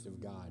grace of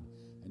God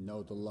and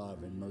know the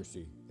love and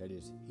mercy that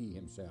is he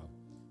himself.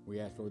 We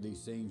ask, Lord,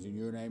 these things in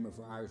your name and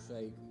for our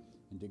sake,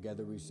 and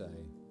together we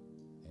say,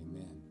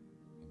 amen.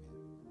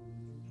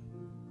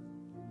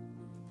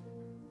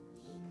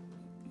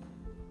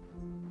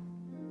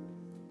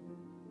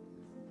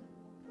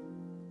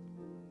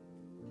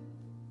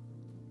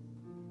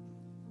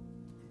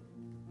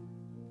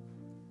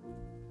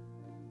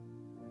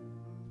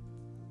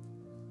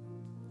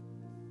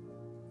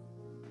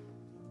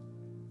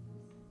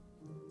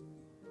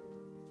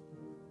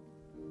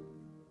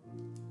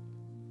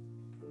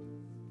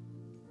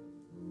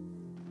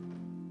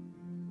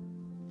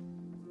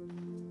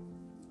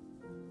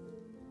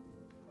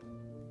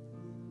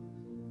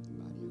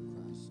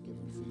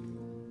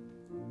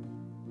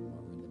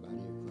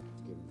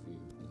 Given for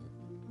you, Heather.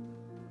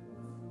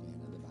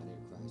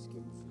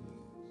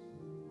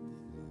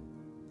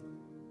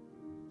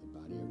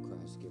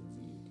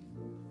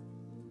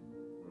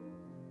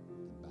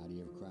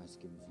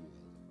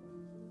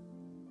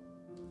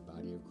 The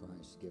body of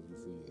Christ given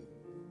for you.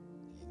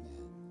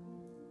 Amen.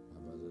 My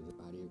brother, the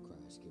body of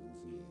Christ given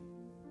for you.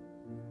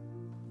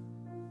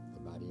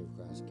 The body of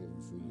Christ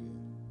given for you.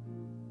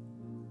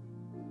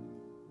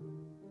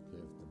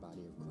 Cliff, the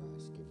body of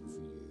Christ given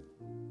for you.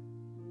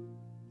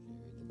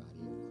 Sherry, the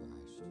body of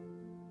Christ.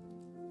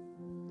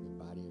 The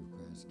body of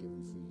Christ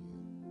given for you.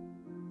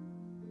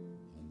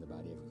 And the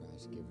body of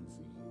Christ given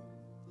for you.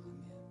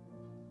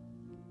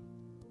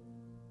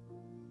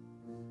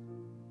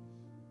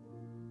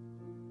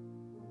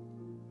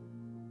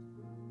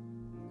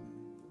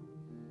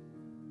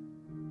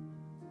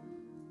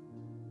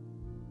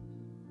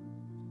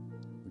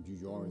 Would you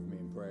join with me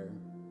in prayer?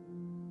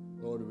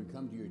 Lord, we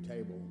come to your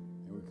table,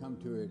 and we come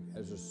to it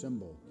as a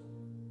symbol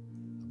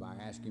of our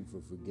asking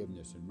for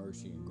forgiveness and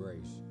mercy and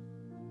grace.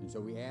 And so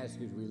we ask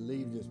as we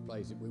leave this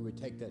place that we would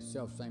take that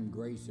self-same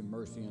grace and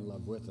mercy and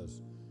love with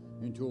us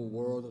into a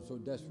world that so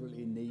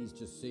desperately needs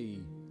to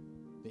see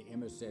the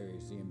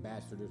emissaries, the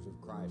ambassadors of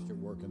Christ at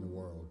work in the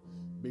world.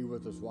 Be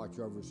with us, watch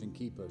over us, and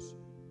keep us.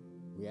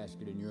 We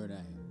ask it in your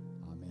name.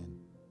 Amen.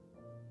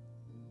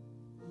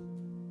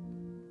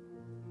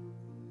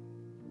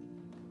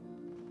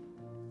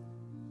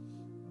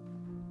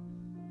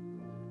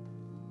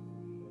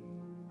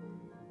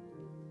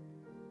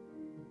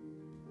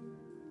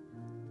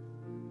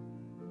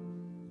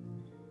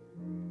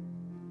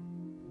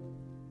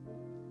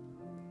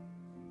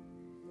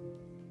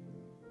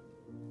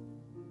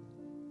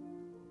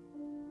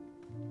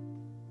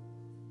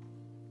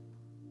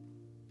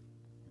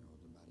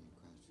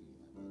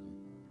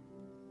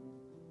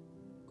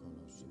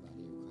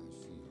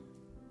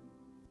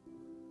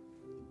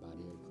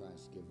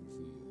 Given for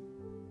you,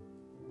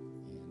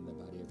 and the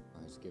body of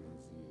Christ given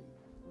for you.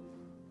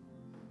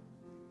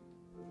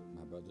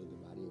 My brother, the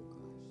body of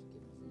Christ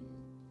given for you.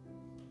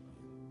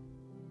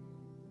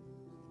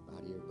 The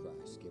body of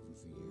Christ given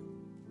for you.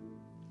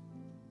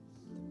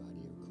 The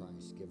body of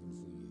Christ given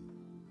for you.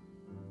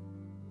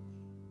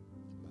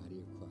 The body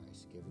of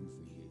Christ given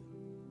for you.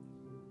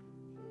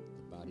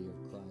 The body of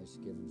Christ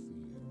given for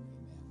you.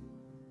 Amen.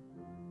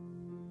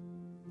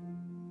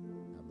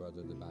 My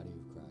brother, the body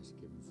of Christ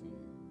given for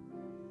you.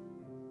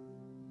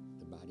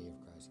 The body of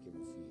Christ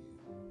given for you.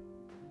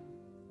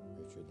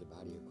 Richard, the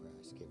body of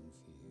Christ given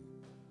for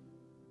you.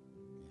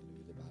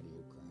 Hallelujah, the body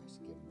of Christ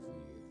given for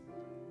you.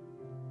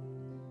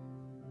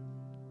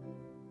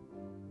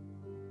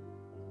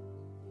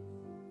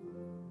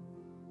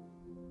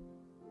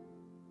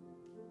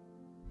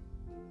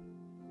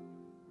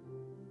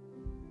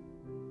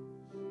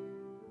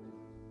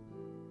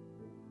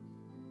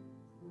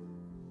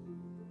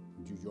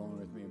 Would you join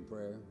with me in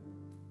prayer?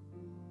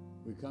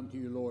 We come to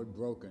you, Lord,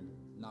 broken,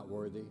 not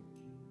worthy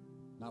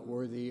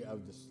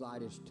of the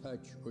slightest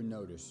touch or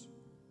notice.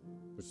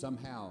 But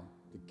somehow,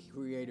 the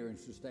creator and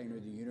sustainer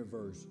of the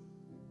universe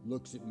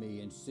looks at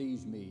me and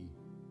sees me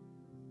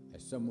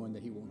as someone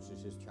that he wants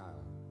as his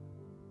child.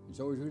 And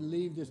so as we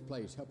leave this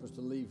place, help us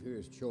to leave here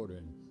as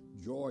children,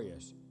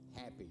 joyous,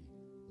 happy,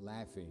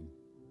 laughing,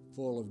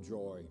 full of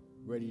joy,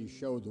 ready to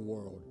show the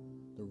world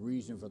the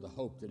reason for the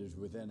hope that is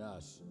within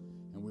us.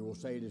 And we will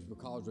say it is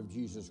because of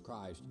Jesus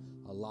Christ,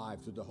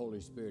 alive through the Holy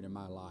Spirit in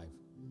my life.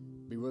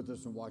 Be with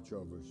us and watch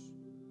over us.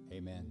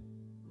 Amen.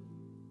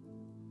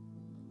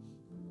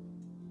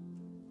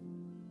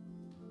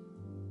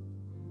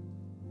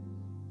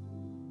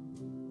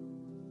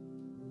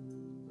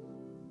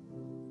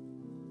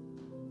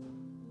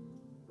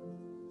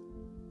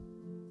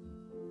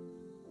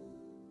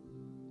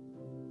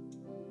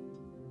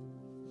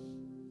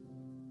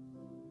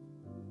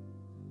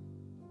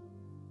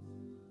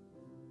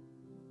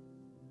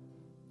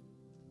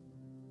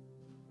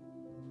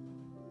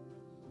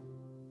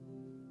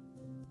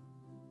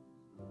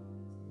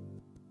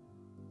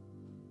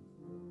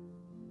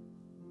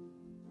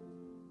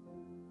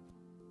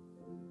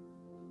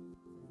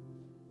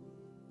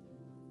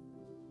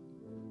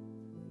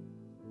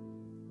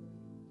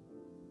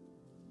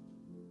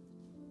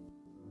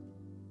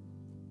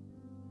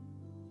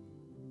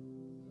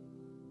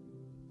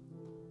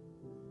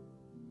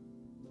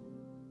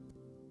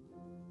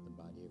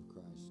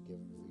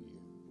 Given for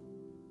you.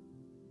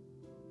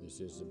 This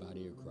is the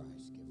body of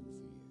Christ given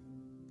for you.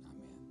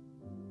 Amen.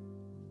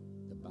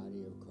 The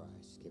body of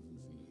Christ given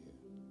for you.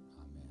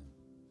 Amen.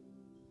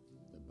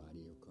 The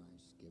body of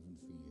Christ given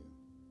for you.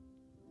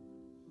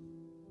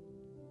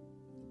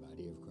 The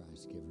body of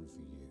Christ given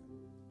for you.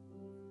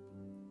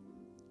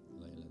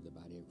 Layla, the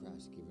body of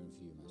Christ given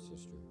for you, my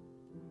sister.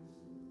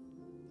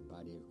 The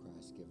body of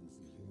Christ given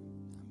for you.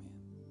 Amen.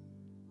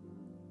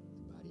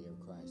 The body of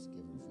Christ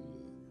given for you.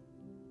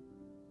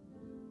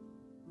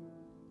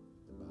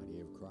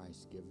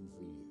 Christ given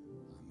for you.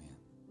 Amen.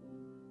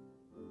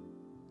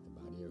 The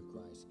body of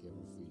Christ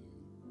given for you.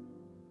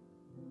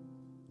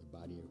 The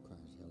body of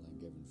Christ, Helen,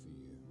 given for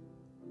you.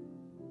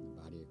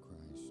 The body of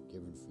Christ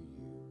given for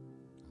you.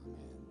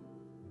 Amen.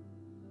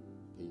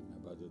 Pete, my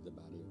brother, the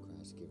body of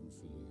Christ given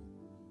for you.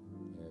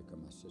 Erica,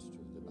 my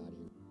sister, the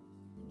body of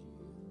Christ given to you.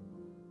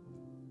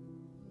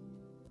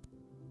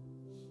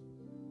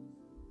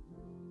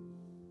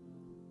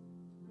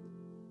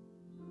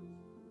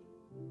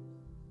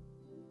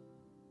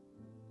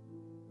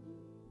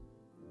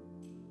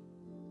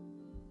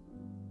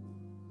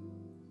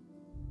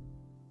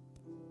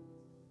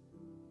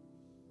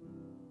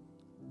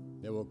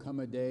 There will come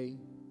a day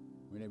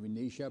when every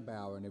knee shall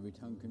bow and every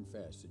tongue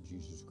confess that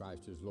Jesus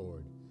Christ is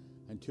Lord.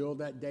 Until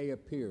that day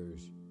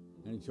appears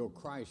and until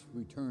Christ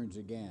returns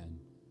again,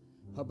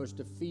 help us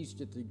to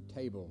feast at the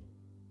table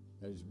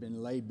that has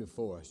been laid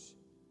before us,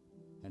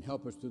 and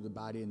help us through the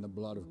body and the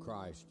blood of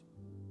Christ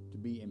to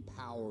be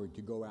empowered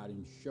to go out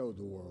and show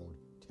the world,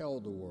 tell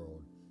the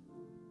world,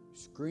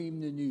 scream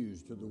the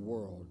news to the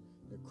world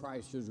that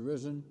Christ is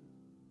risen,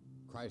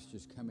 Christ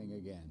is coming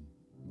again.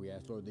 We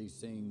ask, Lord, these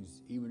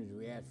things, even as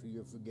we ask for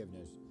your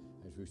forgiveness,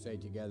 as we say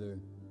together,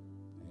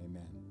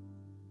 amen.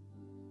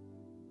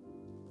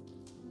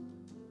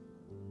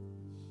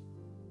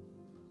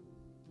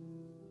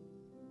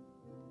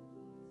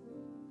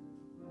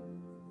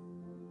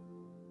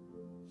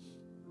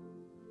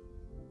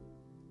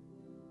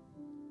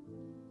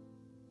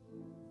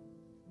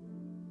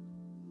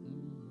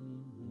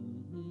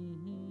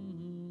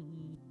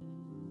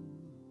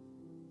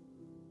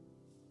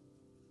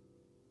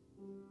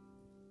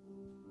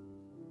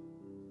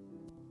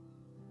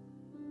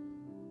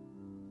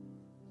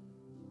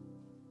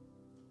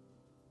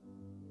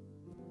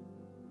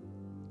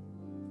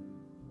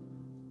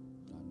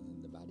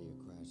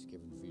 Christ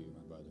given for you,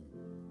 my brother.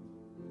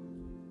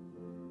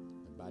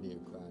 The body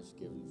of Christ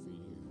given for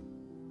you.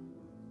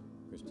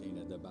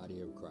 Christina, the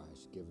body of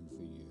Christ given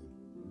for you.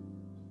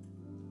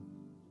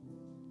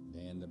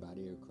 Dan, the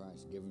body of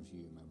Christ given for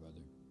you, my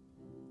brother.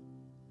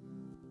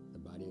 The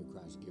body of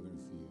Christ given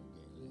for you,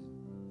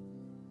 Galen.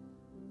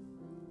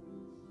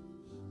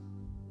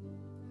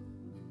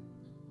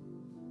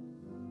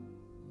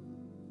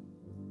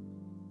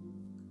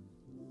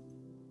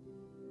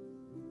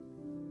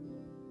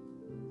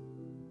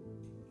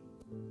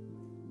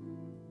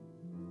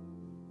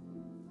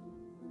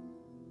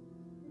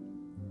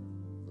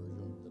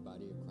 Virgil, the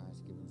body of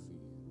Christ given for you.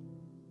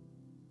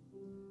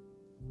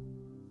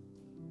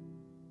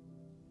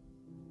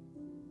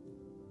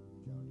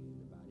 Joni,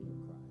 the body of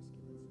Christ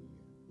given for you.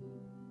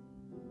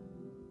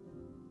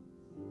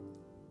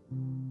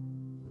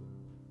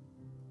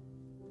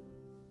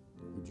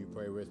 Would you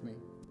pray with me?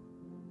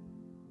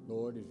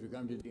 Lord, as we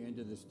come to the end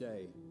of this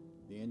day,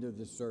 the end of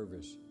this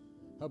service,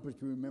 help us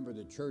to remember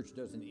that church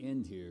doesn't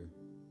end here.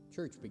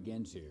 Church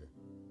begins here.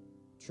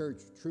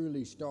 Church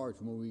truly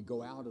starts when we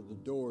go out of the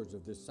doors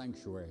of this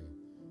sanctuary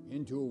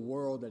into a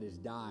world that is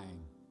dying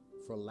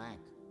for lack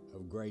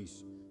of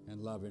grace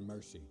and love and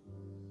mercy.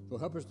 So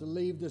help us to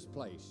leave this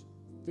place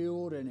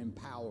filled and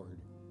empowered,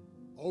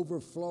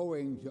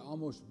 overflowing to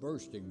almost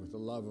bursting with the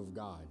love of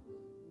God,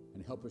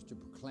 and help us to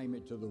proclaim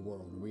it to the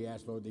world. And we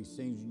ask, Lord, these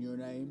things in your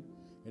name,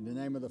 in the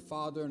name of the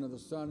Father and of the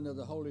Son and of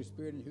the Holy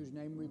Spirit, in whose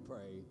name we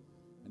pray.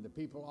 And the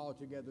people all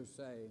together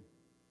say,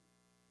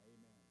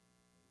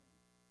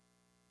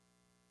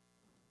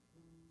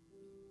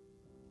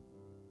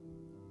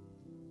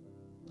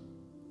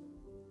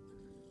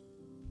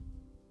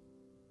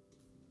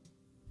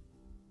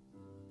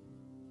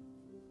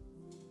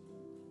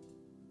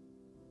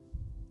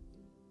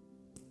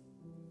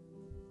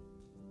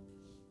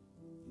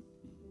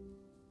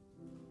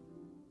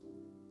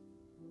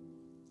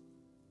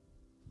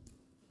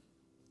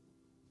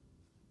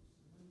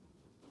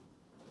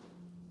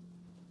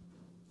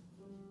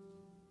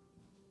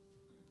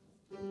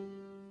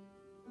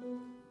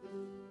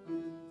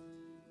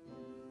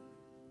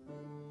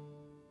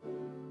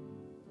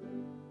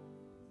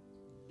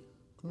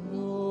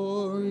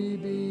 Glory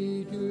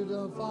be to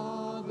the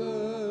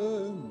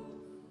Father,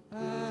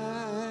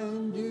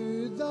 and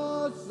to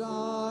the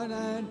Son,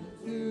 and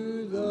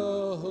to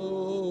the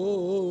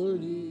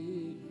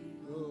Holy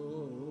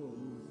Ghost,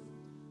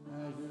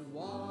 as it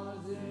was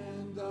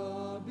in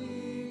the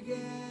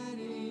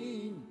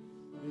beginning,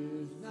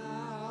 is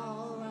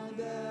now, and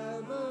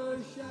ever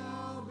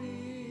shall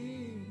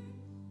be,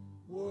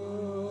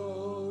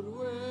 world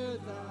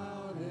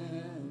without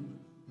end.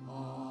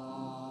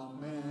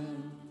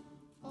 Amen.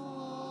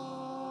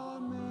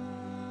 Amen.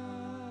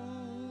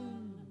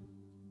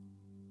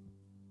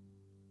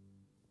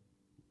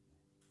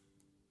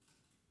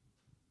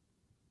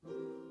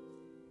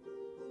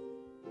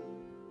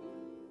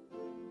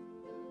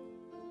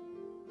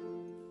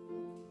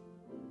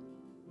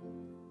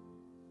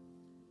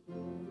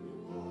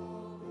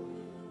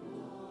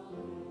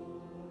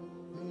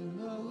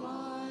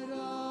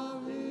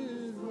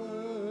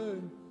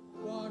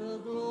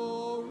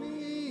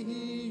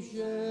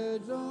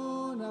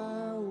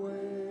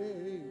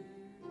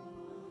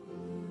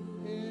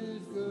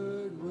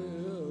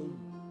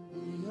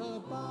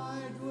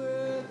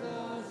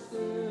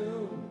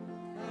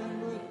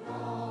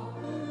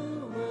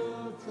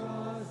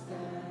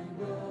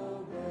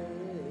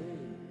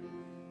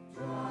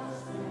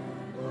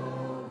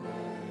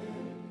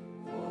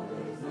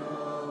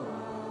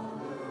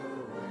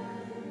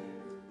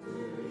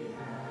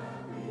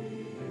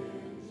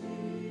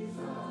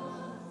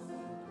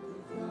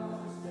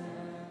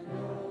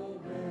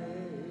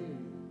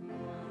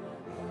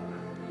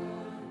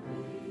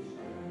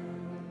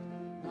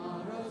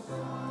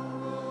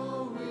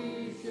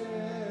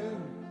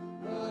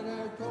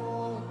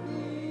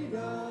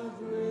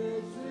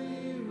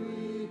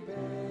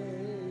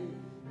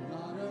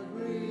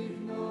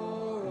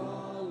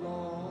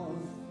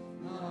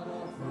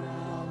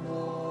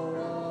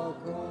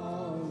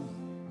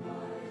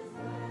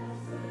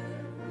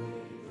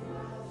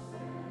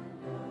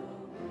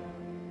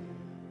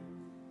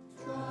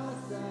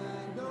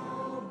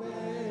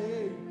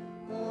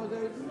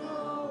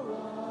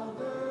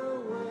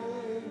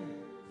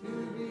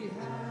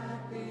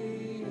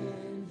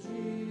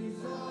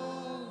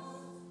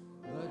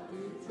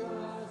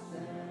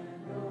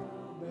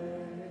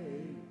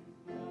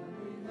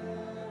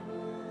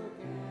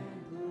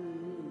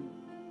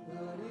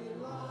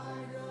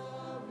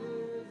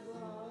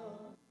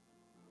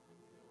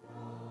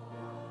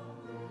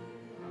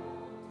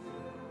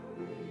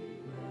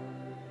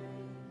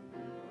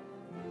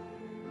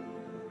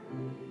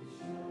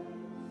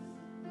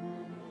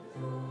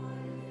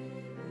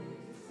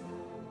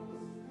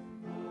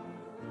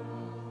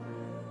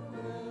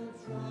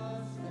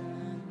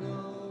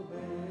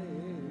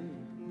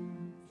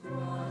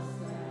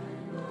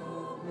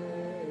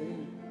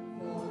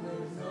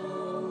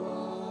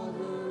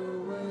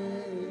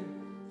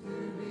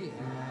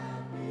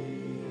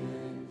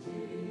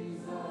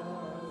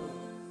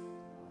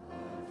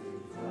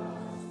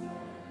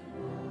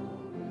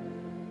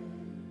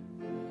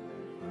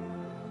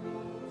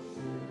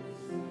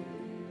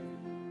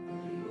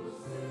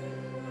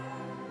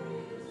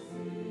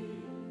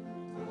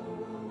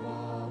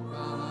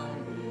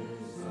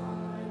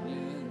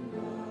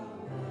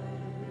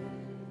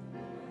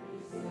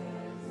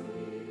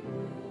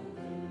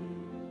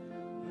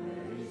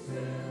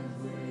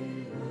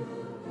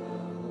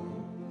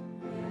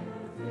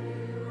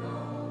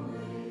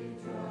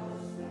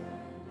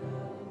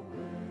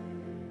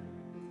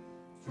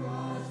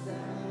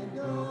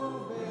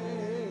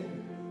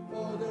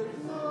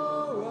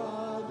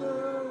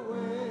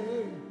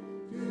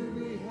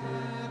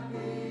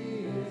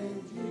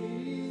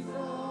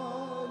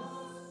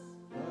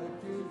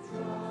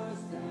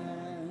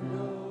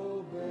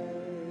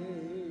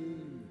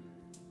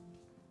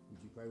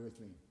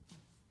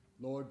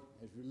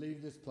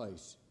 this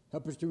place.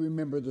 Help us to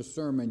remember the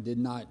sermon did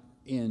not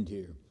end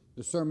here.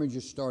 The sermon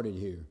just started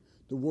here.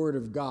 The Word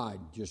of God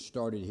just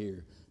started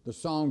here. The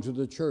songs of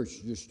the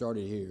church just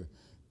started here.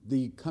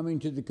 The coming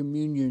to the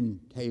communion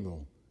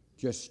table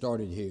just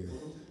started here.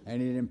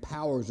 And it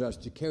empowers us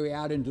to carry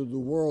out into the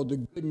world the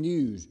good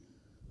news.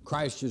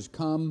 Christ has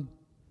come.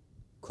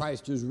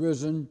 Christ is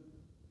risen.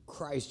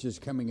 Christ is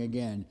coming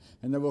again.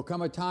 And there will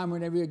come a time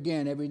when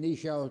every knee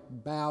shall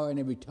bow and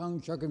every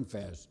tongue shall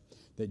confess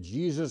that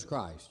Jesus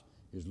Christ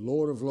is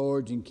Lord of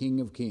lords and King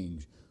of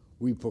kings.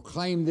 We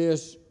proclaim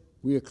this.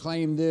 We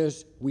acclaim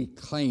this. We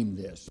claim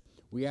this.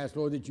 We ask,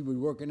 Lord, that you would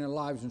work in our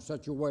lives in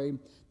such a way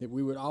that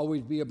we would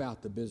always be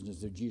about the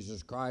business of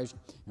Jesus Christ.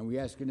 And we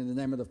ask it in the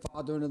name of the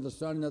Father, and of the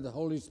Son, and of the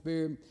Holy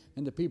Spirit.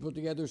 And the people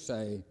together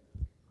say,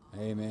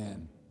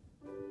 Amen.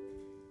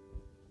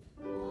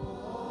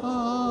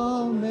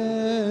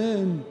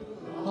 Amen.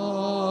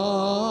 Amen.